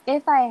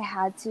if I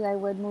had to, I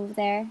would move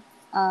there.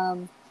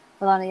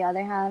 But on the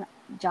other hand,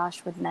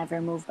 Josh would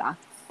never move back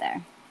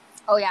there.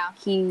 Oh, yeah.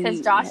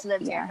 Because Josh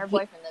lived here. Her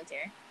boyfriend lived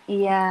here.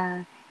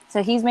 Yeah.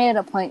 So he's made it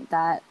a point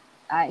that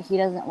he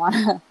doesn't want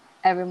to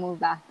ever move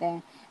back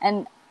there.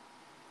 And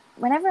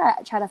whenever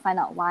I try to find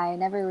out why, I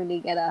never really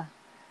get a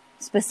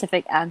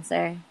specific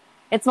answer.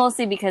 It's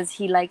mostly because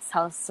he likes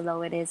how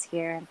slow it is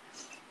here.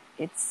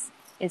 It's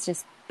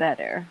just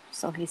better,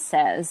 so he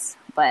says.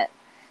 But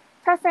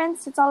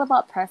preference, it's all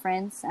about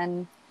preference.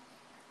 And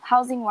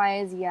housing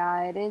wise,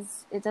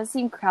 it does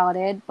seem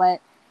crowded,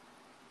 but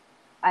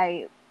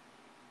I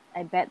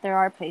bet there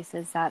are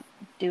places that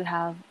you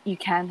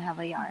can have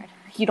a yard.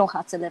 You don't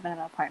have to live in an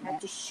apartment. You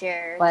have to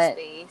share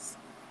space.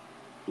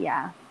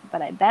 Yeah,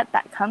 but I bet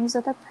that comes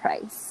with a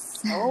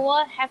price. Oh,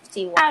 a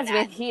hefty one. As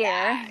with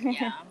here.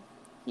 Yeah.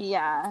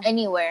 Yeah.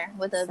 Anywhere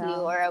with a view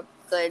or a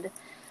good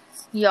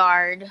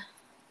yard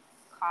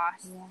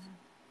costs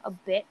a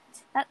bit.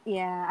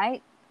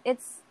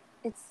 It's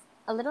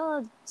a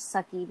little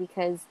sucky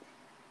because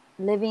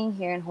living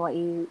here in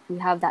Hawaii, we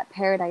have that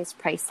paradise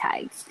price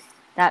tag.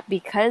 That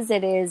because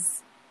it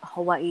is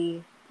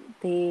Hawaii,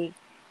 they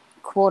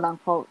quote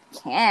unquote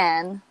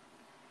can,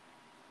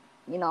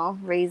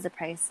 raise the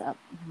price up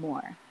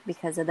more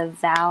because of the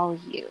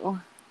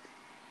value.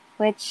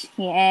 Which,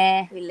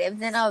 yeah. We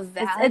lived in a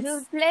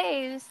valued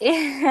place.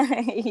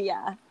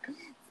 Yeah.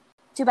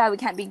 Too bad we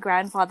can't be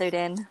grandfathered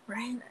in.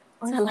 Right.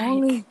 To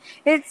like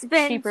It's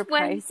been cheaper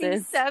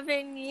 27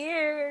 prices.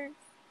 years.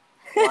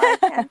 Why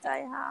can't I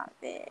have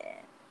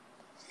it?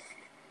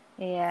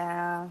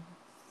 Yeah.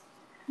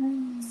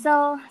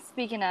 So,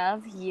 speaking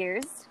of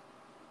years,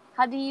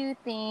 how do you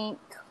think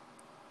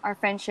our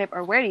friendship,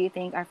 or where do you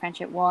think our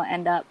friendship will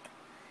end up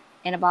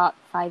in about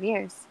 5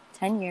 years,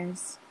 10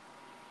 years?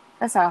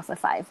 Let's start off with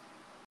 5.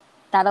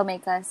 That'll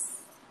make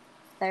us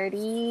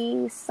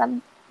 30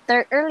 some,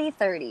 early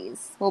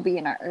 30s. We'll be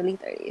in our early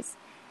 30s,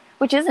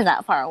 which isn't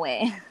that far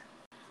away.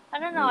 I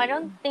don't know. I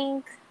don't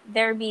think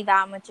there'd be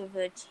that much of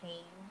a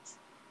change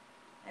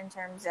in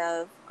terms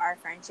of our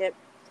friendship.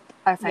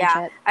 Our friendship.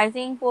 Yeah, I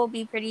think we'll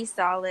be pretty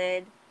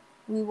solid.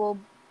 We will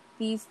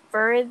be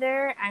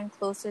further and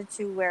closer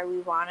to where we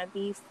want to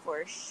be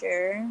for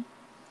sure.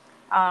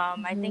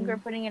 I think we're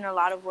putting in a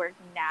lot of work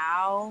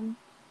now,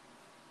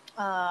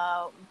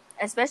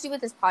 especially with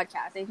this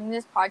podcast. I think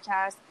this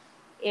podcast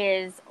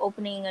is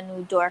opening a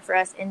new door for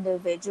us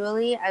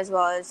individually as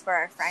well as for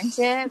our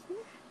friendship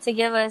to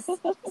give us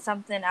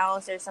something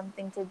else or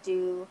something to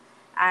do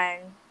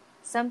and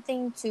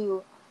something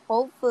to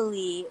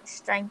hopefully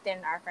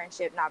strengthen our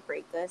friendship, not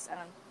break us. I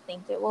don't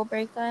think it will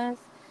break us.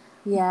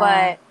 Yeah.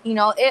 But,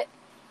 it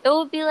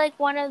will be like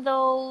one of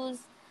those,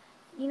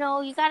 you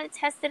got to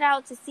test it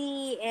out to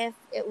see if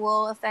it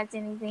will affect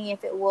anything,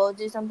 if it will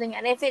do something.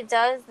 And if it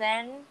does,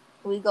 then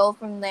we go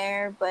from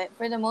there. But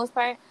for the most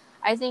part,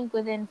 I think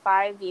within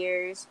 5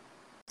 years,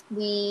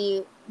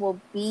 we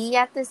will be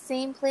at the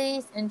same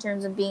place in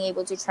terms of being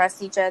able to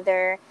trust each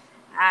other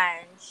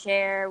and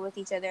share with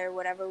each other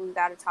whatever we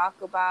got to talk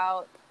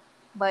about,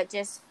 but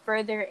just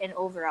further in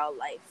overall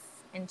life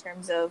in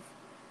terms of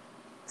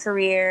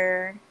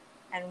career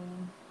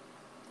and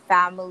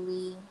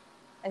family.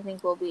 I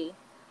think we'll be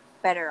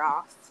better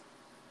off.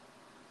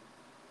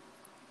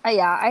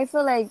 Yeah, I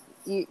feel like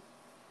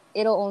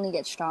it'll only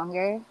get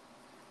stronger.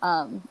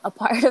 A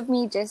part of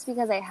me, just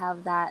because I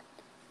have that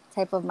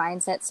type of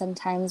mindset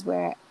sometimes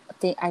where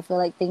I feel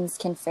like things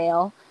can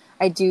fail,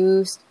 I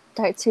do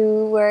start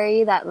to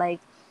worry that like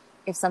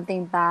if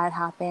something bad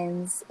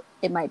happens,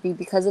 it might be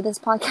because of this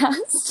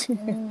podcast.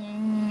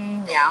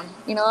 Yeah.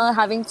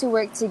 Having to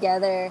work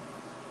together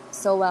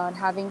so well and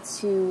having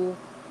to,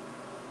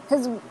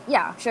 because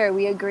yeah, sure,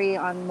 we agree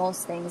on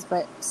most things,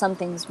 but some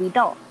things we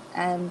don't,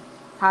 and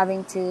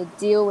having to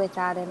deal with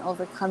that and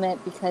overcome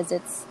it because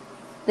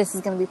this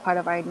is going to be part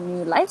of our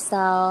new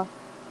lifestyle.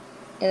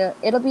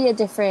 It'll be a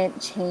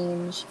different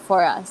change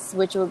for us,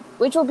 which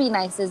will be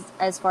nice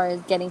as far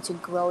as getting to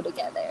grow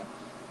together.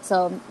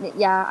 So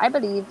yeah, I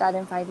believe that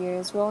in 5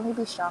 years we'll only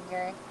be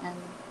stronger, and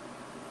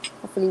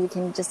hopefully we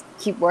can just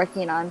keep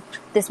working on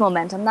this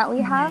momentum that we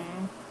have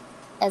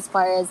as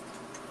far as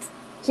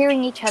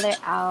hearing each other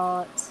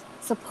out,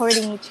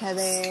 supporting each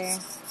other.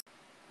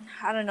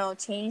 I don't know,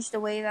 change the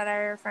way that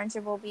our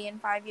friendship will be in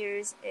 5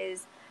 years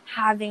is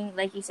having,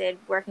 like you said,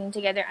 working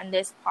together on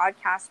this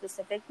podcast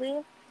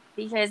specifically,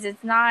 because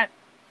it's not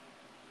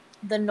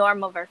the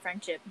norm of our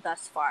friendship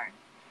thus far.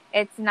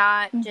 It's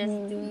not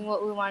just doing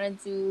what we want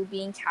to do,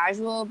 being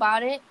casual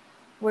about it.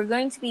 We're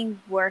going to be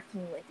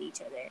working with each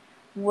other.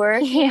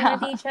 With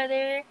each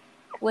other,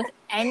 with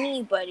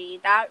anybody.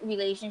 That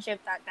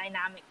relationship, that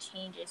dynamic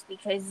changes,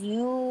 because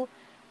you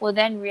will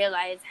then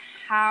realize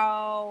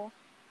how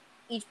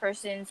each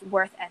person's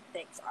worth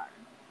ethics are.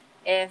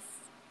 If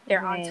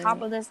they're on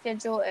top of the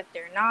schedule, if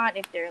they're not,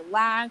 if they're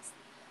lax.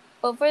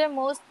 But for the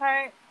most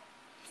part,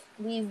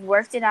 we've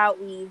worked it out.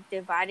 We've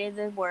divided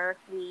the work.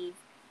 We've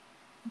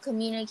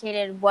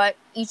communicated what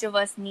each of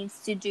us needs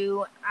to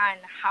do and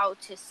how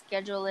to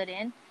schedule it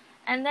in.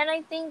 And then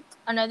I think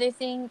another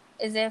thing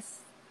is, if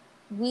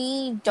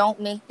we don't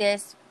make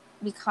this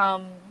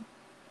become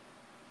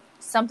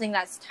something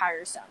that's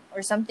tiresome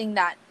or something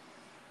that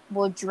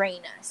will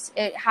drain us,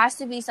 it has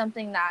to be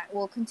something that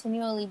will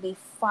continually be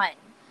fun.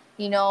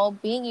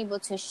 Being able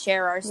to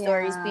share our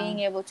stories, being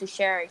able to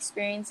share our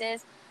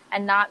experiences,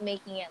 and not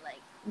making it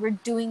like we're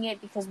doing it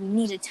because we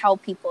need to tell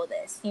people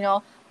this.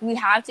 We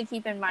have to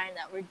keep in mind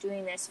that we're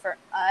doing this for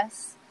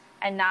us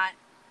and not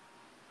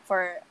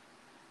for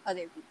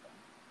other people.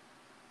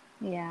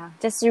 Yeah,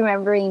 just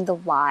remembering the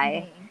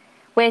why,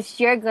 which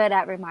you're good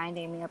at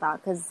reminding me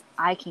about, because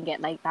I can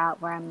get like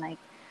that where I'm like,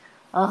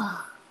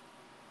 oh,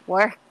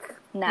 work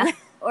now.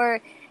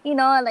 Or,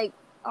 like,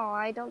 oh,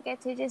 I don't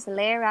get to just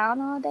lay around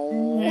all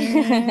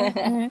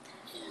day.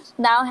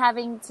 Now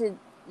having to,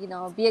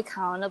 be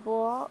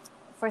accountable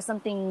for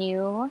something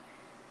new,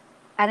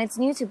 and it's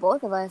new to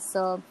both of us.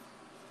 So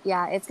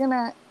yeah,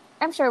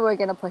 I'm sure we're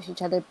gonna push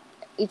each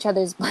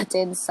other's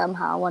buttons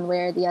somehow, one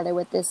way or the other,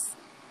 with this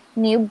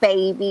new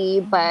baby,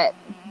 but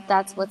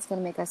that's what's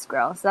gonna make us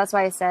grow. So that's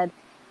why I said,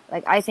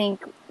 like, I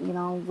think,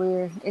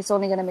 it's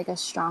only gonna make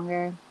us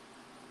stronger.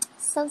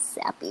 So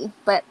sappy.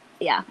 But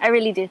yeah, I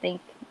really do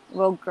think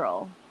we'll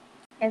grow.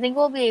 I think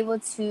we'll be able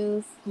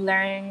to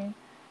learn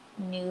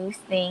new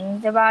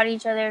things about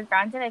each other.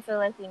 Granted, I feel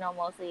like we know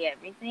mostly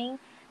everything,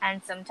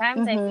 and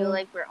sometimes I feel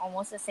like we're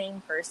almost the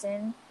same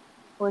person,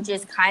 which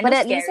is kind but of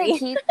at scary.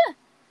 least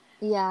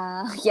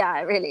yeah,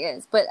 it really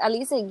is. But at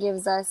least it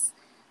gives us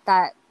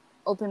that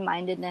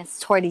open-mindedness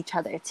toward each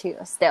other too,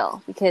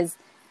 still, because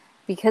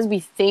we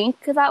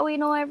think that we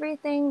know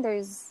everything.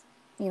 There's,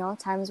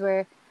 times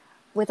where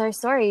with our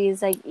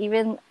stories, like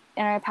even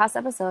in our past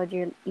episode,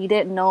 you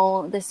didn't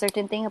know this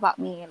certain thing about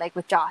me, like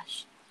with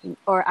Josh, and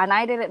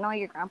I didn't know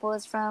your grandpa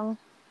was from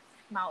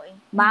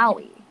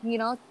Maui,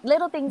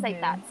 little things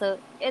like that. So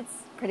it's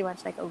pretty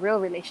much like a real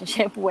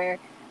relationship where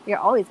you're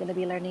always going to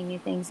be learning new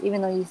things,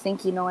 even though you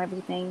think you know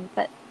everything,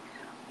 but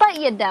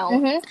you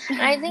don't.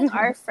 And I think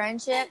our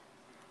friendship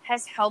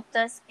has helped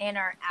us in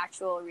our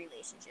actual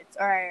relationships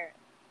or our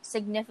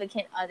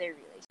significant other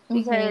relationships,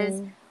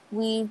 because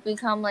we've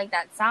become like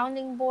that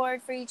sounding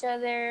board for each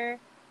other,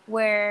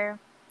 where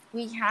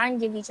we can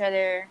give each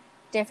other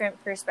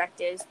different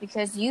perspectives,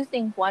 because you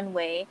think one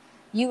way,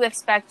 you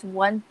expect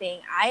one thing,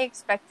 I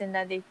expect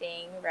another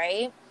thing,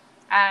 right?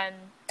 And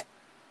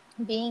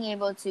being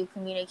able to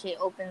communicate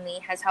openly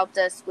has helped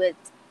us with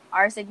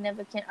our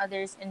significant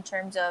others in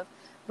terms of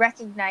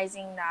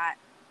recognizing that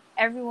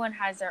everyone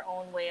has their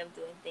own way of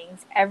doing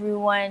things.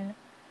 Everyone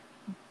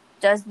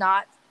does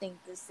not think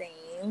the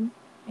same,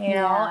 you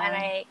know? And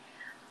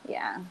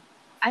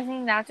I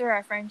think that's where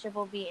our friendship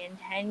will be in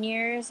 10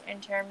 years,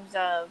 in terms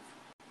of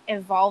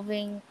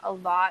evolving a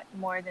lot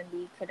more than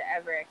we could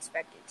ever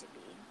expect it to be.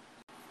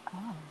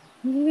 Oh.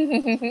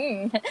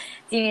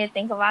 Do you need to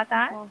think about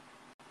that?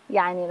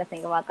 Yeah, I need to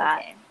think about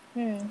that.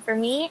 Okay. For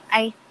me,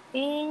 I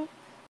think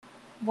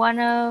one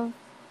of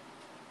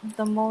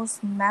the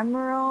most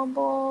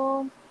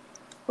memorable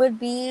would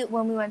be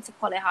when we went to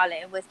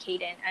Kolehale with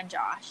Kaden and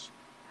Josh.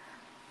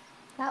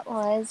 That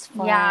was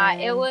fun. Yeah,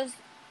 it was.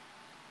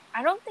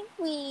 I don't think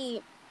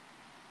we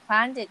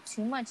planned it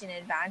too much in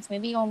advance.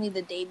 Maybe only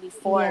the day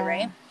before,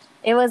 right?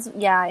 It was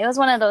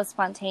one of those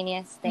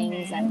spontaneous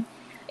things, and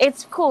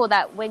it's cool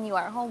that when you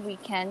are home, we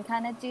can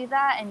kind of do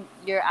that, and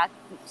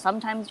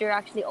sometimes you're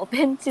actually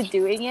open to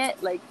doing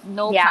it, like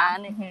no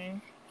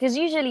plan. Because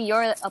usually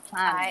you're a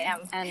planner. I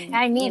am. And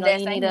I need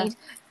this. I need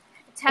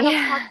 10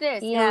 o'clock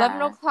this,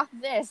 11 o'clock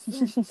this.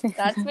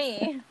 That's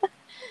me.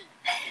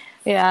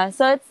 Yeah,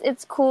 so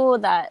it's cool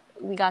that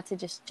we got to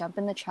just jump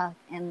in the truck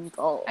and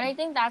go. And I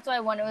think that's why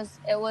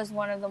it was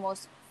one of the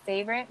most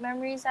favorite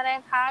memories that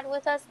I've had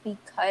with us,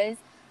 because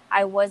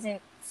I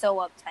wasn't so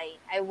uptight.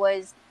 I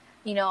was,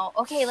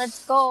 okay,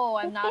 let's go.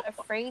 I'm not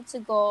afraid to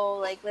go.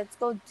 Like, let's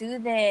go do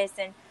this.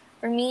 And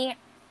for me,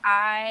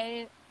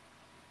 I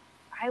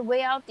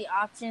weigh out the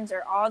options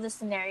or all the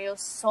scenarios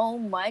so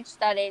much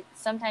that it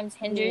sometimes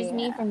hinders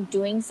me from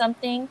doing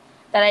something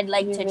that I'd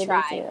like to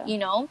try,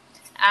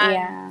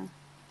 And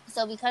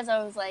so because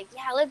I was like,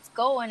 yeah, let's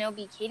go, and it'll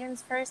be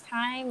Kaden's first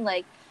time,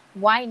 like,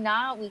 why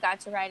not? We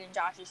got to ride in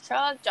Josh's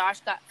truck.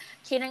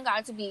 Kaden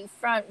got to be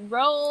front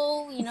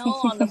row,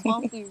 on the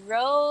bumpy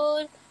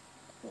road,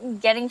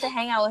 getting to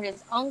hang out with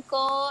his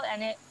uncle.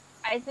 And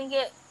I think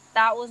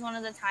that was one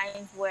of the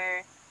times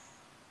where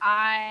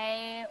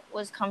I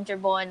was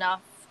comfortable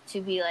enough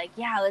to be like,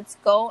 yeah, let's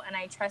go. And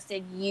I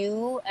trusted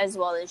you as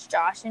well as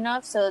Josh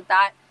enough. So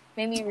that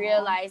made me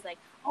realize, like,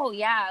 oh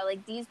yeah,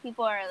 like these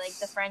people are like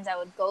the friends I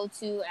would go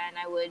to and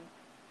I would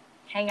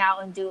hang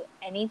out and do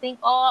anything.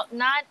 Oh,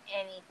 not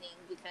anything,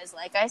 because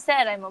like I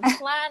said, I'm a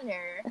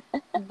planner,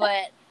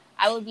 but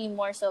I would be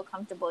more so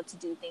comfortable to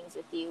do things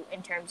with you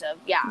in terms of,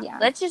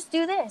 let's just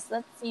do this.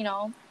 Let's,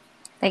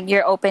 like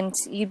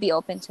you'd be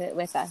open to it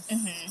with us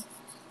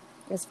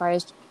as far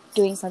as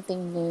doing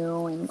something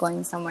new and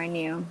going somewhere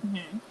new.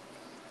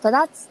 So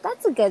that's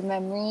a good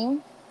memory.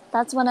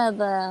 That's one of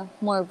the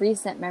more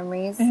recent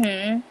memories.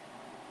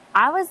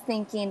 I was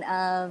thinking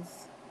of,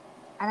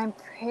 and I'm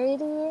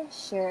pretty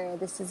sure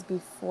this is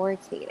before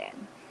Kaden,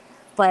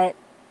 but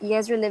you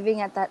guys were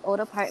living at that old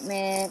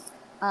apartment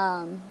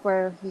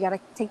where you gotta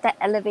take that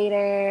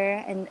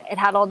elevator, and it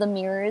had all the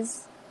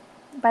mirrors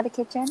by the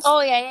kitchen.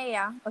 Oh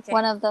yeah. Okay.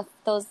 One of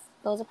those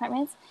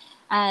apartments,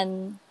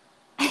 and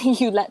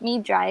you let me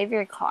drive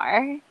your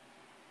car.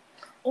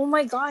 Oh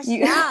my gosh,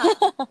 yeah.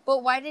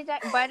 But why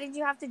did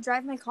you have to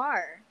drive my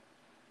car?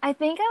 I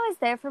think I was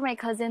there for my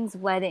cousin's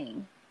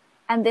wedding.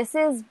 And this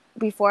is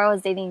before I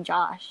was dating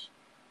Josh.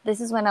 This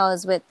is when I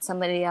was with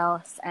somebody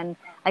else, and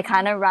I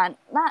kind of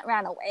not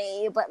ran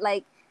away, but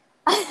like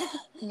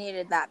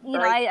needed that break.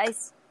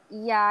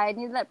 I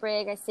needed that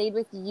break. I stayed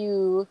with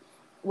you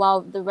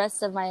while the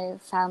rest of my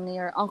family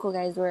or uncle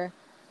guys were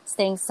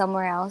staying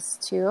somewhere else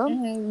too.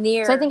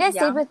 So I think I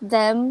stayed with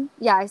them.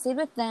 Yeah, I stayed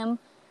with them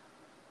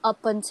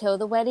up until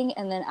the wedding,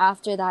 and then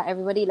after that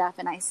everybody left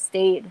and I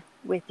stayed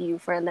with you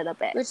for a little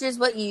bit. Which is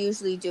what you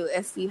usually do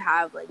if you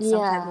have like some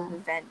type of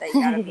event that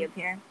you gotta be up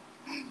here.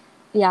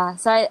 Yeah,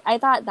 so I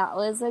thought that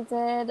was a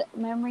good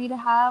memory to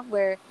have,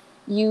 where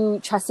you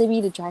trusted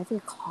me to drive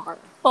your car.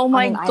 Oh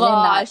my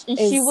gosh. And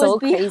she was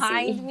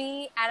behind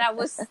me and I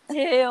was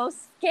still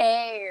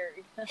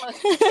scared.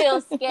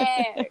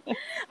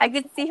 I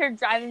could see her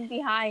driving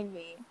behind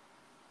me.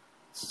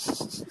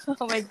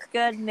 Oh my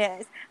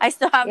goodness. I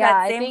still have Yeah, that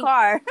I same think-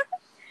 car.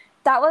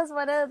 That was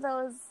one of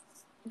those.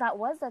 That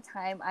was the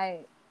time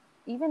I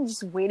even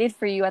just waited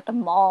for you at the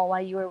mall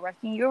while you were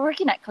working. You were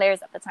working at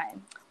Claire's at the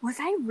time. Was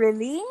I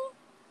really?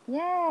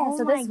 Yeah, Oh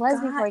so my this was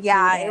God. before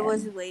Yeah, Kaden. it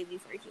was way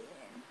before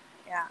Kaden.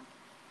 Yeah.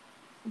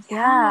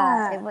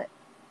 Yeah, it was.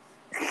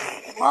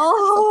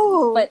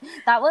 Oh. But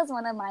that was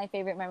one of my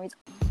favorite memories.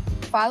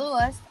 Follow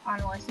us on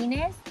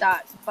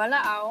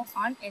wahines.balao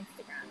on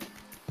Instagram.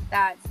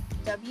 That's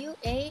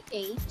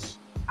WAHINES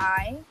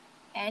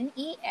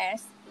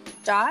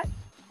dot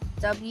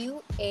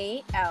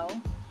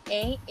WALAAU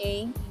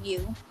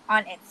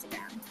on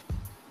Instagram.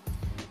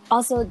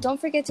 Also, don't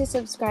forget to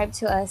subscribe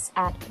to us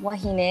at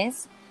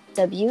Wahines,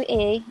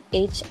 WAHINES,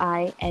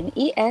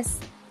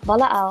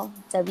 Balao,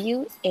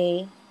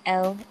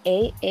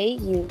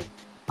 WALAAU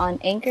on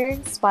Anchor,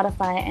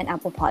 Spotify, and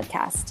Apple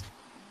Podcast.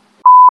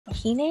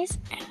 Wahines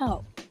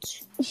out.